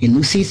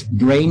 Lucy's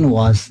brain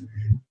was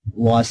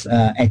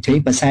at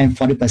 20%,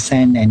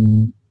 40%,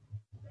 and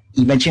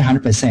eventually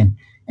 100%.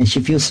 And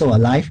she feels so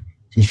alive.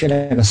 She feels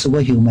like a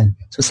superhuman.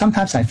 So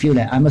sometimes I feel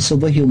that I'm a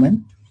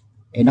superhuman.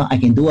 I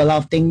can do a lot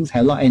of things,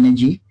 have a lot of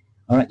energy.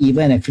 Or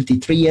even at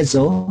 53 years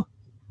old,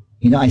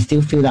 I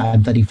still feel that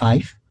I'm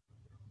 35.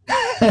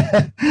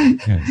 Yes.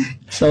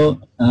 So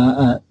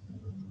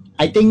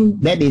I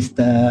think that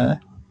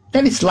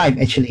is life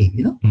actually.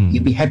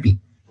 You'll be happy.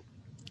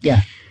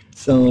 Yeah.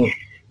 So.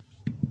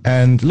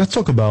 And let's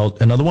talk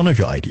about another one of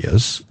your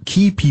ideas,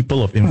 Key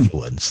People of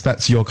Influence.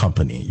 That's your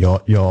company.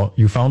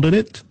 You founded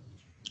it?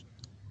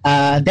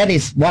 That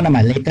is one of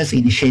my latest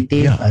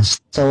initiatives. Yeah.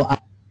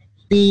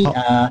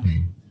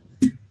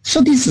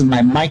 So this is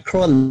my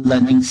micro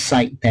learning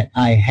site that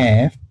I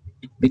have,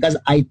 because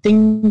I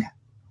think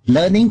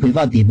learning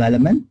without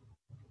development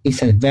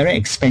is a very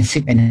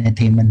expensive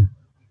entertainment.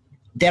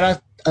 There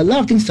are a lot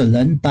of things to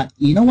learn, but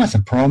you know what's the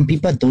problem?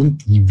 People don't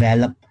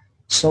develop.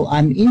 So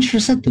I'm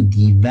interested to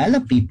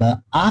develop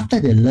people after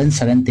they learn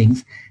certain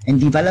things. And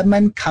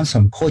development comes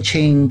from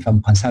coaching,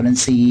 from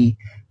consultancy,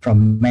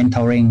 from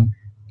mentoring.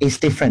 It's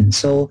different.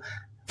 So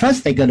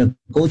first they got to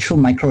go through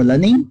micro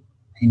learning,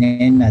 and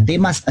then they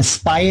must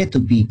aspire to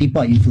be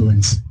people of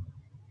influence.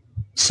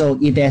 So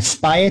if they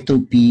aspire to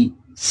be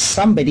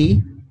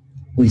somebody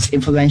who is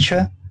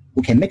influential,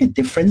 who can make a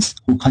difference,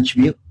 who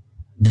contribute,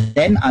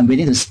 then I'm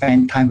willing to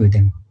spend time with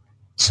them.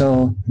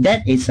 So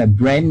that is a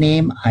brand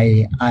name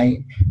I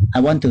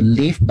want to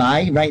live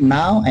by right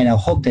now, and I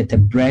hope that the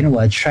brand will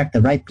attract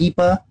the right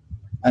people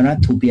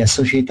to be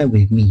associated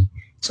with me.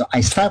 So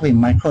I start with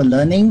micro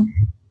learning.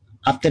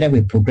 After that,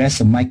 we progress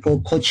to micro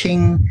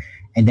coaching,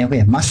 and then we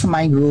have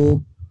mastermind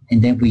group,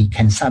 and then we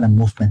can start a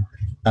movement.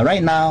 But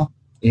right now,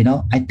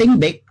 I think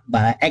big,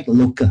 but I act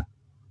local.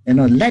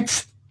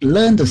 Let's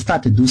learn to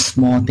start to do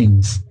small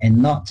things and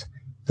not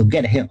to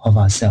get ahead of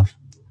ourselves.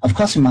 Of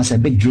course, we must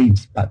have big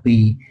dreams, but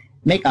we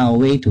make our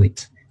way to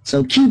it.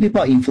 So key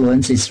people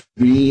influence is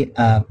really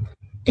a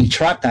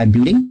track that I'm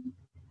building,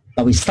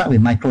 but we start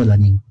with micro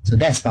learning. So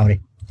that's about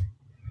it.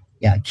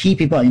 Yeah, key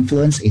people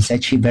influence is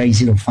actually very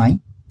easy to find.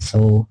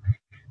 So,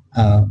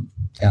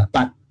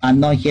 but I'm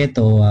not here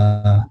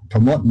to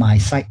promote my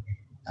site.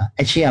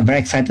 Actually, I'm very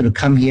excited to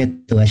come here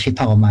to actually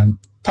talk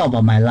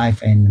about my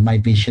life and my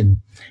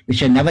vision,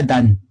 which I've never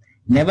done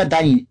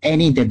in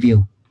any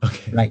interview.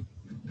 Okay. Right.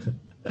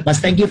 But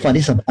thank you for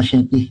this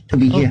opportunity to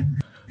be here.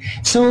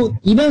 So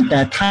even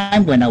the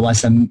time when I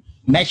was a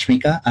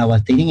matchmaker, I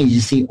was dating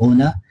agency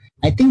owner.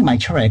 I think my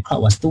track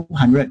record was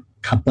 200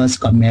 couples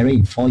got married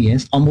in 4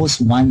 years,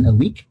 almost one a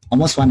week.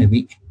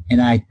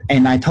 And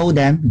I told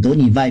them,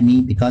 don't invite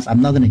me because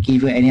I'm not going to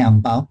give you any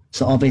angbao.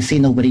 So obviously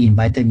nobody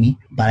invited me.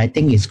 But I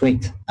think it's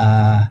great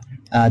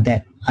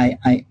that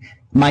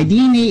my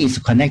DNA is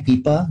to connect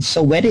people.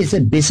 So whether it's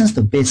a business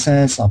to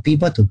business or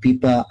people to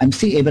people, I'm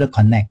still able to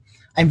connect.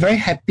 I'm very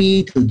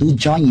happy to do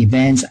joint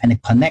events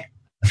and connect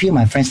a few of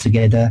my friends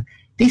together.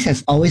 This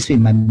has always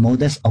been my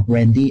modus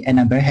operandi, and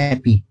I'm very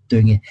happy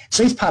doing it.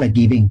 So it's part of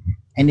giving,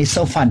 and it's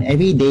so fun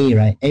every day,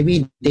 right?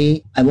 Every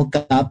day I woke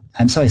up,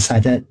 I'm so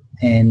excited,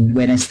 and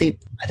when I sleep,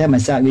 I tell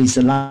myself it's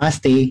the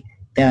last day,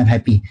 then I'm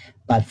happy.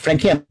 But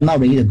frankly, I'm not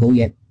ready to go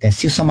yet. There's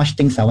still so much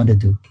things I want to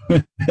do.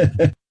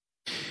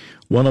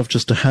 One of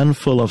just a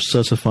handful of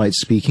certified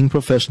speaking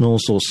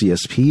professionals or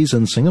CSPs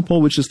in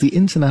Singapore, which is the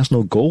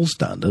international gold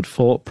standard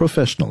for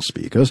professional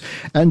speakers.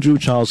 Andrew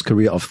Chow's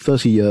career of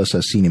 30 years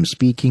has seen him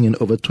speaking in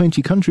over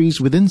 20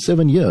 countries within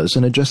 7 years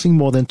and addressing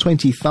more than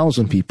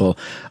 20,000 people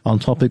on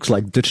topics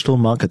like digital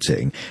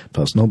marketing,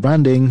 personal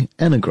branding,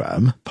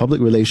 Enneagram, public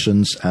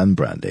relations, and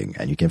branding.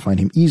 And you can find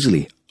him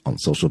easily on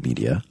social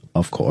media,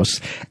 of course,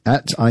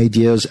 at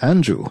Ideas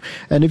Andrew.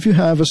 And if you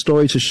have a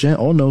story to share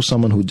or know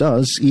someone who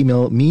does,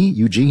 email me,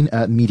 Eugene,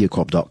 at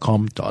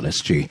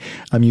mediacorp.com.sg.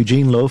 I'm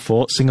Eugene Loh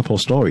for Singapore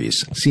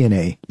Stories,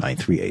 CNA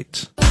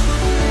 938.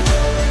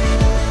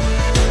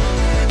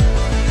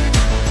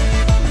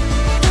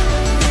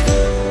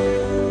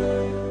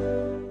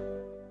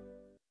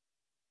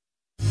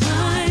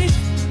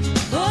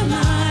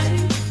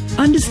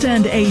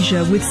 Understand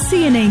Asia with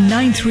CNA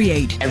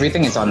 938.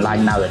 Everything is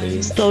online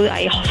nowadays. So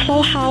I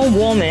saw how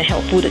warm and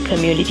helpful the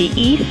community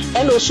is.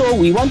 And also,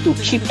 we want to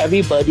keep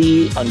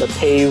everybody on the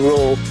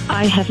payroll.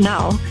 I have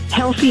now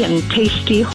healthy and tasty